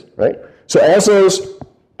changes, right? So as those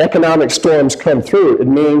economic storms come through, it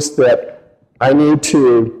means that I need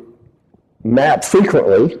to map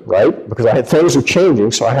frequently, right? Because things are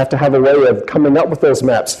changing, so I have to have a way of coming up with those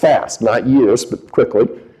maps fast, not years, but quickly.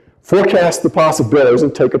 Forecast the possibilities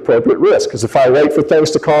and take appropriate risks. Because if I wait for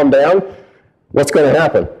things to calm down, what's going to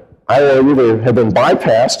happen? I will either have been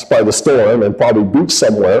bypassed by the storm and probably beached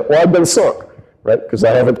somewhere, or I've been sunk, right? Because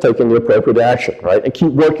I haven't taken the appropriate action, right? And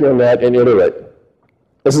keep working on that and iterate.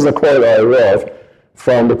 This is a quote I love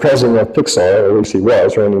from the president of Pixar, or at least he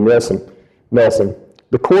was, Randy Nelson.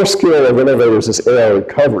 The core skill of innovators is error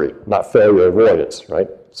recovery, not failure avoidance, right?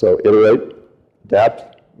 So iterate,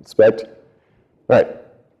 adapt, inspect. Right.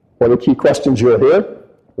 One of the key questions you'll hear,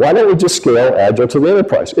 why don't we just scale Agile to the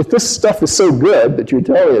enterprise? If this stuff is so good that you're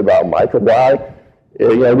telling me about, Mike, of why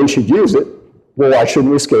we should use it, well, why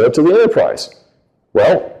shouldn't we scale it to the enterprise?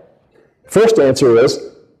 Well, first answer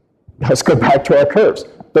is, let's go back to our curves.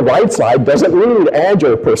 The right side doesn't need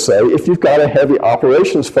Agile per se if you've got a heavy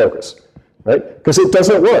operations focus, right? Because it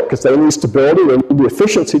doesn't work, because they need stability, they need the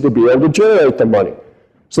efficiency to be able to generate the money.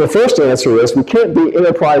 So the first answer is we can't be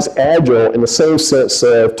enterprise Agile in the same sense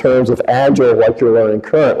of terms of Agile like you're learning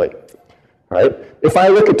currently, right? If I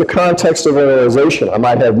look at the context of an organization, I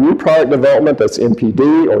might have new product development, that's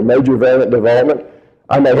MPD, or major variant development.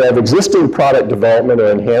 I may have existing product development or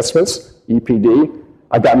enhancements, EPD.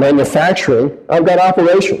 I've got manufacturing, I've got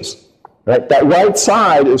operations, right? That right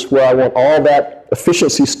side is where I want all that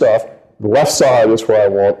efficiency stuff. The left side is where I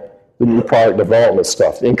want the new product development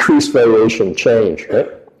stuff, the increased variation, change, right?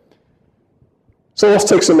 So let's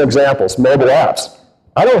take some examples. Mobile apps.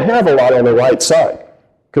 I don't have a lot on the right side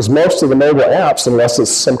because most of the mobile apps, unless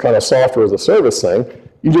it's some kind of software as a service thing,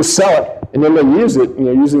 you just sell it and then they use it,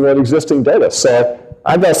 using that existing data. So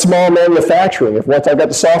I've got small manufacturing. If once I got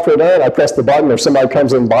the software done, I press the button, if somebody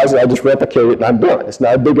comes in and buys it, I just replicate it and I'm done. It's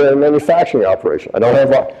not a big manufacturing operation. I don't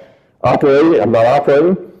have I'm not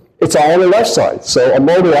operating. It's all on the left side. So a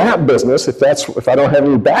mobile app business, if I don't have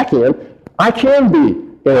any back end, I can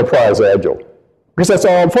be enterprise Agile. Because that's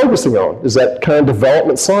all I'm focusing on, is that kind of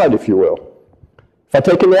development side, if you will. If I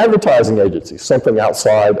take an advertising agency, something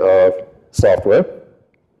outside of software,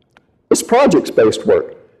 it's projects-based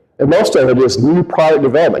work. And most of it is new product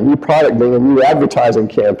development, new product being a new advertising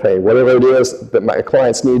campaign, whatever it is that my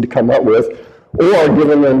clients need to come up with, or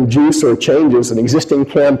giving them juice or changes an existing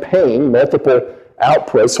campaign, multiple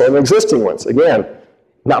outputs on existing ones. Again,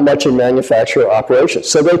 not much in manufacturer operations,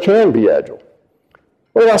 so they can be Agile.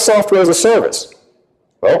 What about software as a service?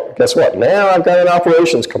 Well, guess what? Now I've got an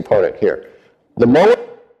operations component here. The moment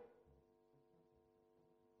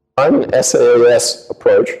I'm an SaaS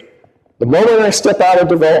approach, the moment I step out of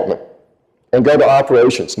development and go to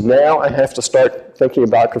operations, now I have to start thinking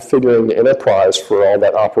about configuring the enterprise for all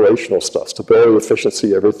that operational stuff, stability,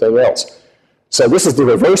 efficiency, everything else. So this is the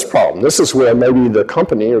reverse problem. This is where maybe the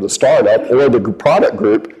company or the startup or the product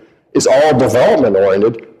group is all development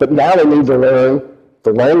oriented, but now they need to learn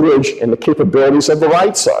the language and the capabilities of the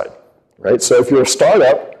right side, right? So if you're a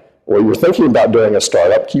startup or you're thinking about doing a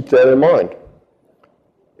startup, keep that in mind.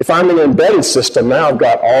 If I'm an embedded system, now I've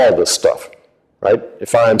got all this stuff, right?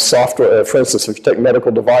 If I'm software, for instance, if you take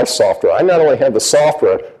medical device software, I not only have the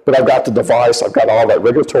software, but I've got the device, I've got all that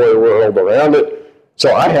regulatory world around it,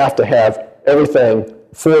 so I have to have everything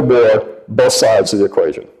full bore, both sides of the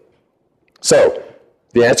equation. So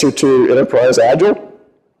the answer to enterprise Agile?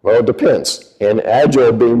 Well, it depends. And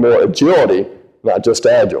Agile being more agility, not just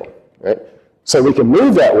Agile, right? So we can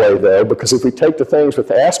move that way, though, because if we take the things with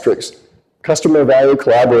asterisks, customer value,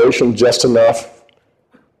 collaboration, just enough,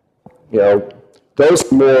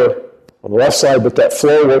 those more on the left side, but that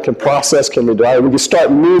flow work and process can be done. We can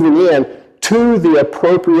start moving in to the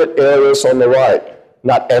appropriate areas on the right.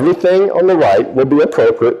 Not everything on the right will be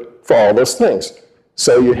appropriate for all those things.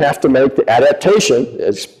 So you have to make the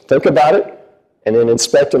adaptation, think about it, and then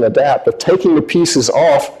inspect and adapt, but taking the pieces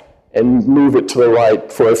off and move it to the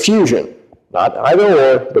right for a fusion. Not either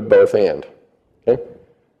or, but both and. Okay?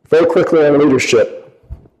 Very quickly on leadership.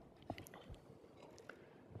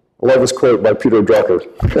 I love this quote by Peter Drucker.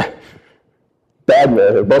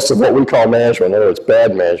 Most of what we call management, in other words,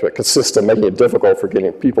 bad management, consists of making it difficult for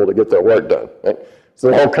getting people to get their work done. Right? So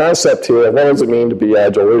the whole concept here, what does it mean to be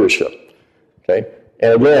Agile leadership? Okay?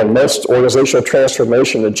 And again, most organizational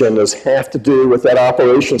transformation agendas have to do with that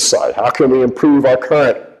operations side. How can we improve our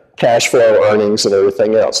current cash flow, earnings, and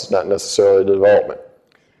everything else? It's not necessarily development.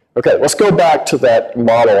 Okay, let's go back to that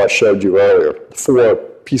model I showed you earlier, the 4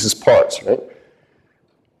 pieces parts, right?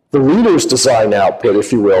 The leader's design output,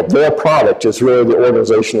 if you will, their product is really the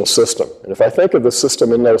organizational system. And if I think of the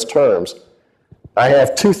system in those terms, I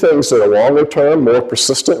have 2 things that are longer term, more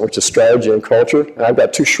persistent, which is strategy and culture. And I've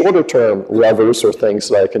got 2 shorter term levers or things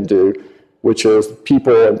that I can do, which is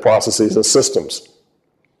people and processes and systems,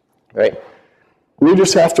 right?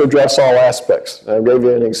 Leaders have to address all aspects. And I gave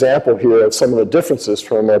you an example here of some of the differences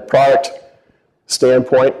from a product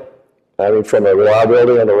standpoint. I mean, from a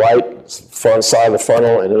reliability on the right, front side of the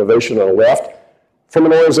funnel, and innovation on the left. From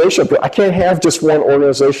an organization, I can't have just one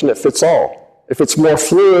organization that fits all. If it's more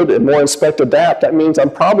fluid and more inspect adapt, that means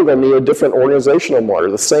I'm probably going to need a different organizational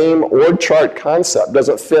model. The same org chart concept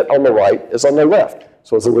doesn't fit on the right as on the left.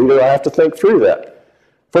 So as a leader, I have to think through that.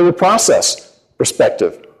 From the process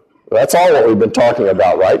perspective, that's all what we've been talking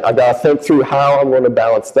about, right? I've got to think through how I'm going to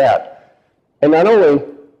balance that. And not only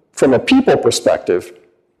from a people perspective,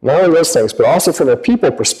 not only those things, but also from a people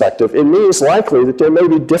perspective, it means likely that there may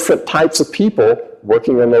be different types of people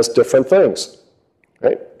working on those different things,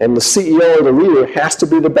 right? And the CEO or the leader has to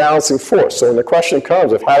be the balancing force. So when the question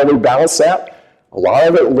comes of how do we balance that, a lot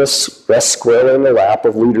of it rests squarely in the lap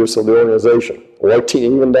of leaders of the organization, or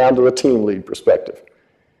even down to the team lead perspective.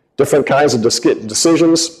 Different kinds of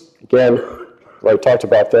decisions. Again, I talked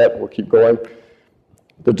about that. We'll keep going.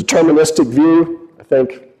 The deterministic view, I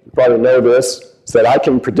think you probably know this, is that I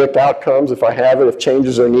can predict outcomes if I have it, if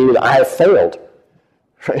changes are needed. I have failed,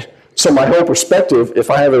 right? So my whole perspective, if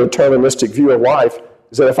I have a deterministic view of life,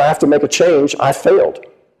 is that if I have to make a change, I failed,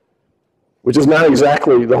 which is not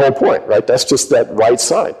exactly the whole point, right? That's just that right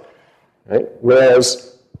side, right?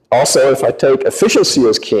 Whereas also, if I take efficiency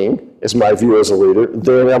as king, as my view as a leader,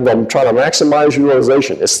 then I'm trying to maximize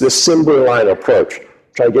utilization. It's this symbol line approach.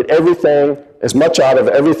 Try to get everything, as much out of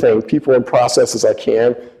everything, people and process as I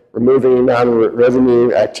can, removing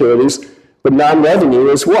non-revenue activities. But non-revenue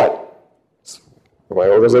is what? My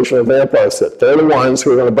organizational vampire said. They're the ones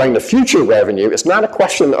who are going to bring the future revenue. It's not a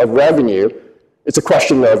question of revenue. It's a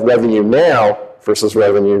question of revenue now versus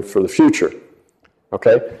revenue for the future.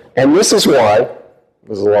 Okay? And this is why,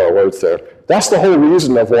 there's a lot of words there. That's the whole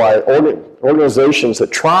reason of why organizations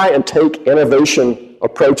that try and take innovation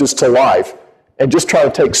approaches to life and just try to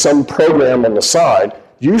take some program on the side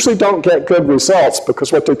usually don't get good results,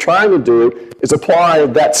 because what they're trying to do is apply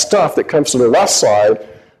that stuff that comes from the left side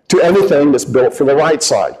to everything that's built for the right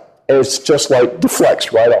side. And it's just like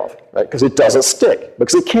deflects right off, right? Because it doesn't stick,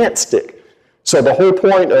 because it can't stick. So the whole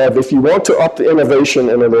point of, if you want to up the innovation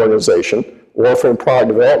in an organization, or from a product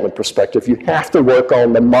development perspective, you have to work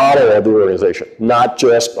on the model of the organization, not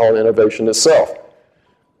just on innovation itself.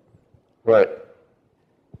 Right.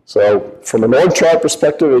 So from an org chart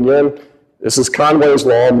perspective, again, this is Conway's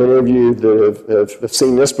law. Many of you that have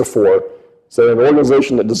seen this before. So an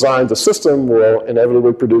organization that designs a system will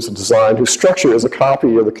inevitably produce a design whose structure is a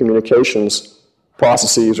copy of the communications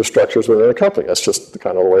processes or structures within a company. That's just the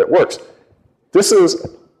kind of the way it works. This is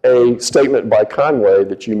a statement by Conway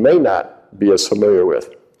that you may not be as familiar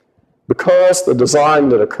with. Because the design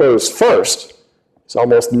that occurs first is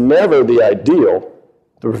almost never the ideal,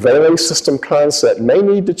 the prevailing system concept may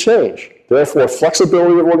need to change. Therefore,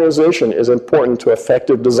 flexibility of organization is important to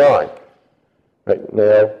effective design. Right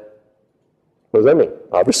now, what does that mean?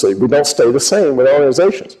 Obviously, we don't stay the same with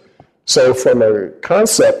organizations. So from a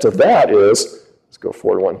concept of that is, let's go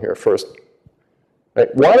forward one here first. Right.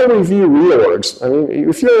 Why do we view reorgs? I mean,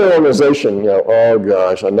 if you're an organization, you know, oh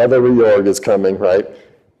gosh, another reorg is coming, right?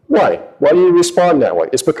 Why? Why do you respond that way?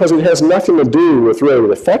 It's because it has nothing to do with really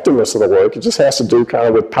the effectiveness of the work. It just has to do kind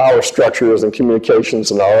of with power structures and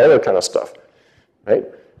communications and all other kind of stuff, right?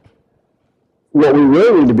 What we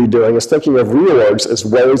really need to be doing is thinking of reorgs as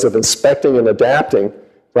ways of inspecting and adapting,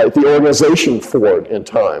 right, the organization forward in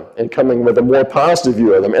time and coming with a more positive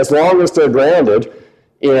view of them, as long as they're grounded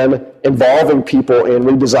in involving people in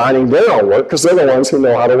redesigning their own work, because they're the ones who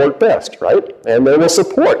know how to work best, right? And they will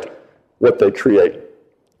support what they create,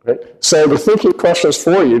 right? So the thinking questions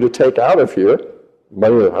for you to take out of here, I've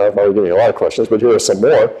already given you a lot of questions, but here are some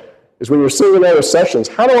more, is when you're sitting in other sessions,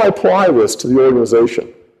 how do I apply this to the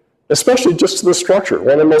organization? Especially just to the structure.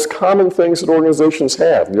 One of the most common things that organizations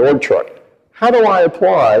have, the org chart. How do I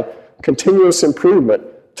apply continuous improvement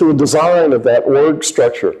to the design of that org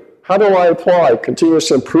structure? How do I apply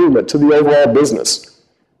continuous improvement to the overall business?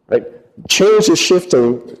 Right? Change the shift,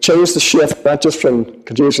 not just from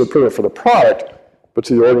continuous improvement for the product, but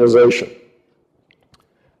to the organization.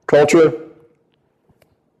 Culture,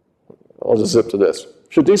 I'll just zip to this.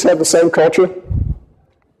 Should these have the same culture?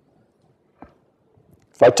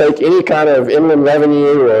 If I take any kind of inland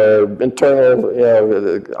revenue or internal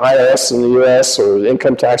IRS in the US or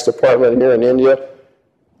income tax department here in India,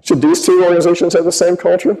 should these two organizations have the same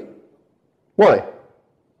culture? Why?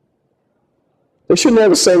 They shouldn't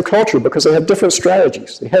have the same culture because they have different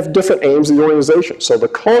strategies. They have different aims of the organization. So the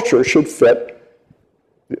culture should fit.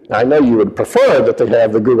 I know you would prefer that they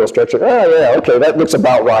have the Google structure. Oh, yeah, okay, that looks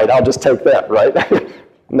about right. I'll just take that, right?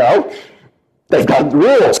 No, they've got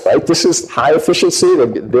rules, right? This is high efficiency.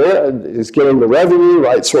 It's getting the revenue,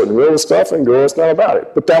 right? Sorting real stuff, and Google's not about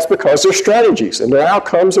it. But that's because their strategies and their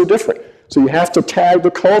outcomes are different. So you have to tag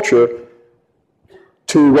the culture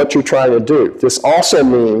to what you're trying to do. This also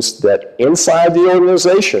means that inside the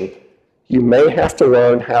organization, you may have to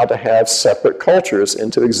learn how to have separate cultures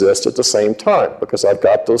and to exist at the same time, because I've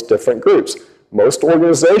got those different groups. Most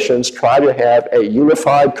organizations try to have a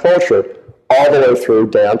unified culture all the way through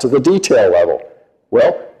down to the detail level.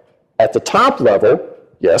 Well, at the top level,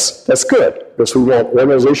 yes, that's good, because we want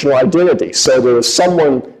organizational identity. So if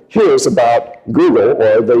someone hears about Google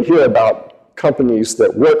or they hear about companies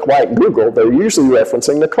that work like Google, they're usually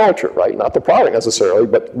referencing the culture, right? Not the product necessarily,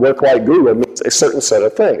 but work like Google means a certain set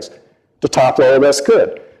of things. The top level, that's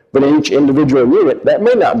good. But in each individual unit, that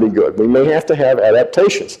may not be good. We may have to have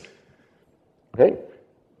adaptations. Okay?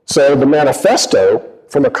 So the manifesto,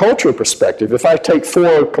 from a culture perspective, if I take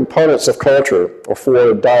 4 components of culture, or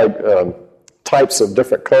 4 types of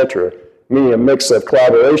different culture, meaning a mix of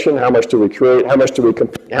collaboration, how much do we create, how much do we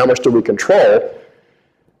compete, how much do we control,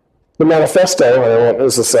 the manifesto,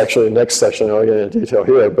 this is actually the next section, I'll get into detail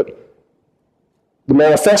here, but the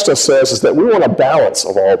manifesto says is that we want a balance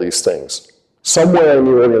of all these things somewhere in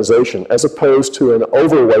the organization, as opposed to an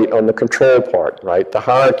overweight on the control part, right? The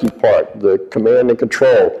hierarchy part, the command and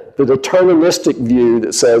control, the deterministic view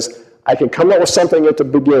that says I can come up with something at the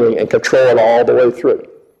beginning and control it all the way through,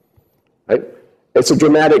 right? It's a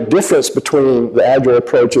dramatic difference between the Agile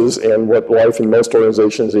approaches and what life in most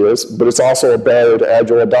organizations is, but it's also a barrier to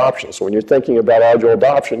Agile adoption. So when you're thinking about Agile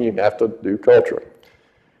adoption, you have to do culture.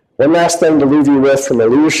 One last thing to leave you with from a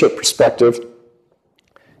leadership perspective,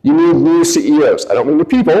 you need new CEOs. I don't mean the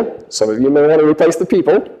people. Some of you may want to replace the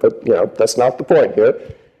people, but that's not the point here.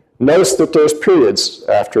 Notice that there's periods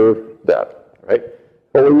after that, right?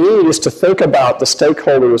 What we need is to think about the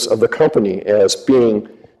stakeholders of the company as being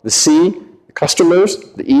the C, the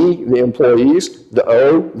customers, the E, the employees, the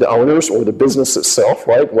O, the owners or the business itself,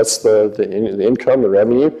 right? What's the income, the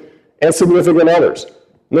revenue, and significant others.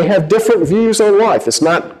 And they have different views on life. It's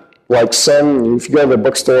not like some, if you go to the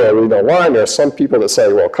bookstore or read online, there are some people that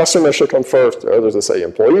say, well, customers should come first. There are others that say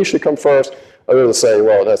employees should come first. Others that say,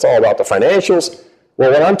 well, that's all about the financials.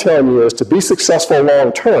 Well, what I'm telling you is to be successful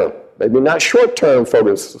long term, maybe not short term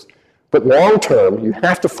focus, but long term, you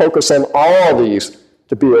have to focus on all these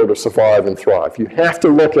to be able to survive and thrive. You have to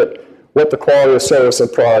look at what the quality of service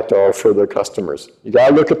and product are for the customers. You got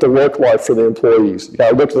to look at the work life for the employees. You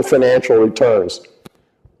got to look at the financial returns.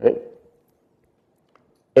 Right?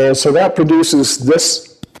 And so that produces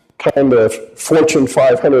this kind of Fortune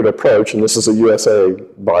 500 approach, and this is a USA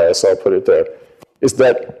bias, I'll put it there, is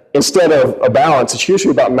that instead of a balance, it's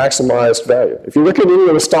usually about maximized value. If you look at any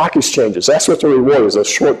of the stock exchanges, that's what the reward is, those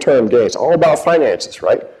short-term gains, all about finances,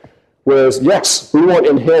 right? Whereas, yes, we want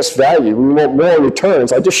enhanced value, we want more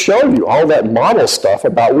returns. I just showed you all that model stuff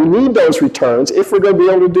about we need those returns if we're going to be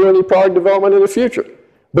able to do any product development in the future.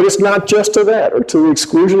 But it's not just to that, or to the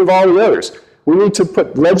exclusion of all the others. We need to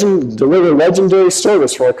deliver legendary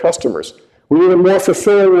service for our customers. We need a more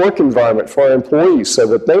fulfilling work environment for our employees so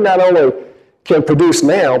that they not only can produce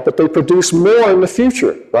now, but they produce more in the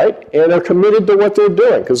future, right? And are committed to what they're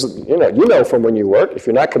doing. Because you know from when you work, if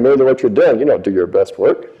you're not committed to what you're doing, you don't do your best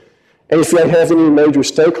work. And if you have any major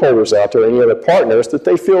stakeholders out there, any other partners, that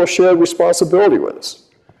they feel a shared responsibility with us.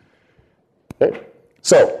 Okay?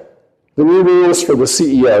 So, the new rules for the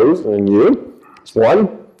CEOs and you is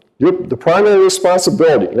 1, the primary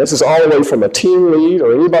responsibility, and this is all the way from a team lead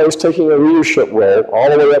or anybody who's taking a leadership role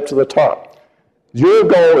all the way up to the top. Your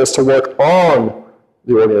goal is to work on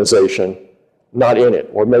the organization, not in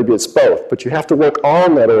it, or maybe it's both, but you have to work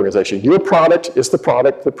on that organization. Your product is the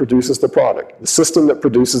product that produces the product, the system that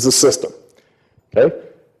produces the system. Okay?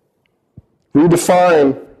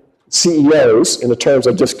 Redefine CEOs in the terms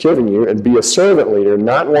I've just given you and be a servant leader,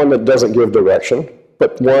 not one that doesn't give direction,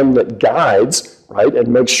 but one that guides, right, and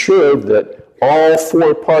makes sure that all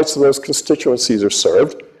 4 parts of those constituencies are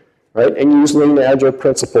served, right, and use lean agile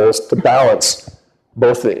principles to balance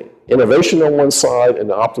both the innovation on one side and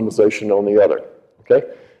the optimization on the other, okay?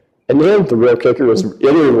 And then the real kicker is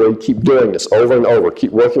iteratively keep doing this over and over.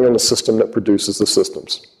 Keep working on the system that produces the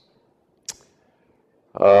systems.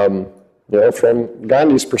 From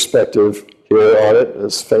Gandhi's perspective here on it,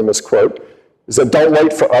 this famous quote, is that don't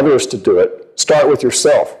wait for others to do it. Start with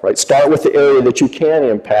yourself, right? Start with the area that you can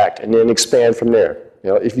impact and then expand from there.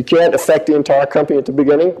 If you can't affect the entire company at the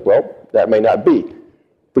beginning, well, that may not be.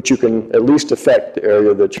 But you can at least affect the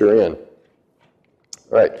area that you're in.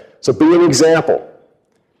 All right, so be an example.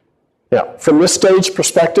 Now, from this stage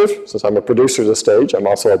perspective, since I'm a producer of the stage, I'm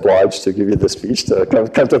also obliged to give you this speech to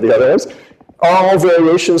come to the other ends. All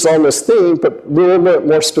variations on this theme, but a little bit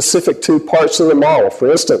more specific to parts of the model.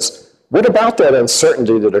 For instance, what about that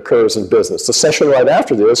uncertainty that occurs in business? The session right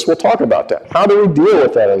after this, we'll talk about that. How do we deal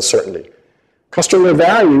with that uncertainty? Customer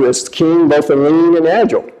value is king both in lean and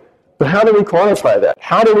agile. But how do we quantify that?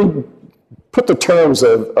 How do we put the terms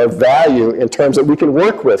of value in terms that we can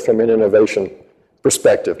work with from an innovation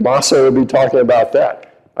perspective? Masa will be talking about that.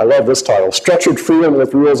 I love this title, Structured Freedom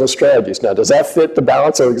with Rules and Strategies. Now, does that fit the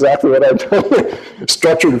balance of exactly what I've done?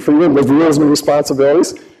 Structured freedom with rules and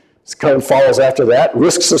responsibilities. This kind of follows after that.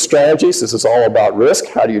 Risks and strategies. This is all about risk.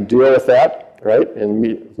 How do you deal with that, right,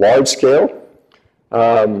 in large scale?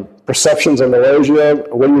 Perceptions in Malaysia.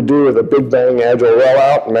 What do you do with a big bang agile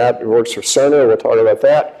rollout? Matt works for Cerner. We'll talk about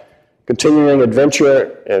that. Continuing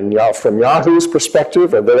adventure, and from Yahoo's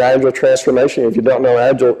perspective of their agile transformation. If you don't know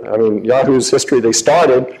agile, Yahoo's history, they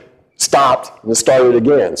started, stopped, and started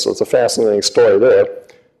again. So it's a fascinating story there.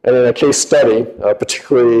 And then a case study,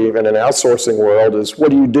 particularly in an outsourcing world, is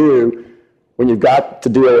what do you do when you've got to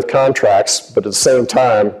deal with contracts, but at the same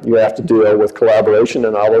time, you have to deal with collaboration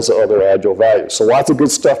and all those other agile values. So lots of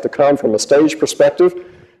good stuff to come from a stage perspective,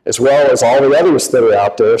 as well as all the others that are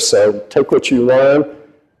out there. So take what you learn.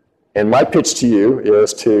 And my pitch to you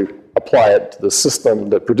is to apply it to the system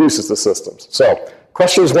that produces the systems. So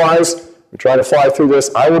questions-wise, we try to fly through this.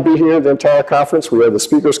 I will be here the entire conference. We have the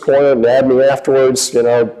speaker's corner. Nab me afterwards. Take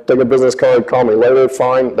a business card, call me later.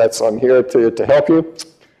 Fine. I'm here to help you.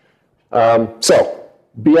 So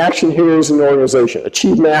be action heroes in the organization.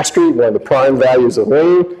 Achieve mastery, one of the prime values of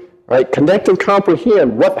Lean. Right? Connect and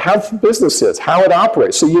comprehend how the business is, how it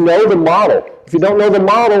operates. So you know the model. If you don't know the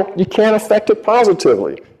model, you can't affect it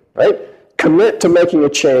positively. Right? Commit to making a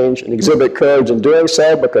change and exhibit courage in doing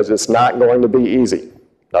so, because it's not going to be easy.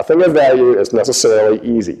 Nothing of value is necessarily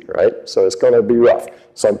easy, right? So it's going to be rough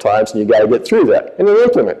sometimes, and you got to get through that. And then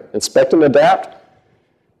implement, inspect and adapt,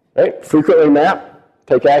 right? Frequently map,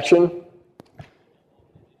 take action.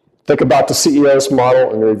 Think about the CEO's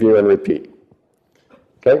model and review and repeat.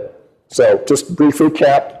 Okay? So just brief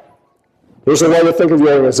recap. Here's a way to think of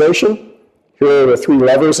your organization. Here are the 3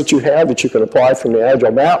 levers that you have that you can apply from the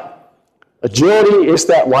Agile map. Agility is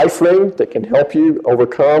that life ring that can help you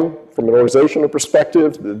overcome, from an organizational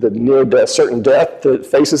perspective, the near certain death that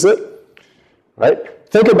faces it. Right?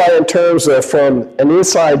 Think about it in terms of from an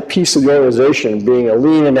inside piece of the organization being a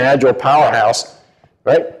lean and agile powerhouse,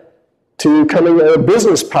 right, to becoming a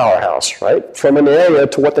business powerhouse, right, from an area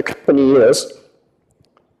to what the company is.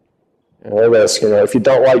 And all this, if you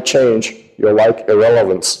don't like change, you'll like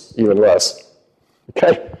irrelevance even less.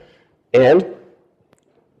 Okay? And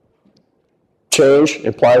change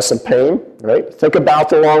implies some pain, right? Think about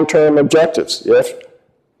the long-term objectives. If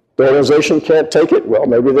the organization can't take it, well,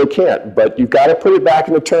 maybe they can't, but you've got to put it back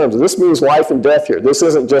into terms. This means life and death here. This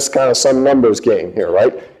isn't just kind of some numbers game here,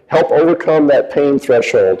 right? Help overcome that pain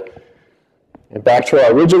threshold. And back to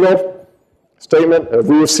our original statement of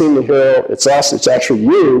we have seen the hero, it's us, it's actually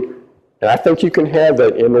you, and I think you can have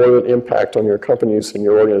that inordinate impact on your companies and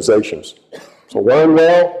your organizations. So learn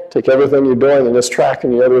well, take everything you're doing in this track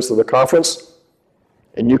and the others of the conference,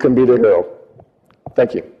 and you can be the hero.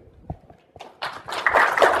 Thank you.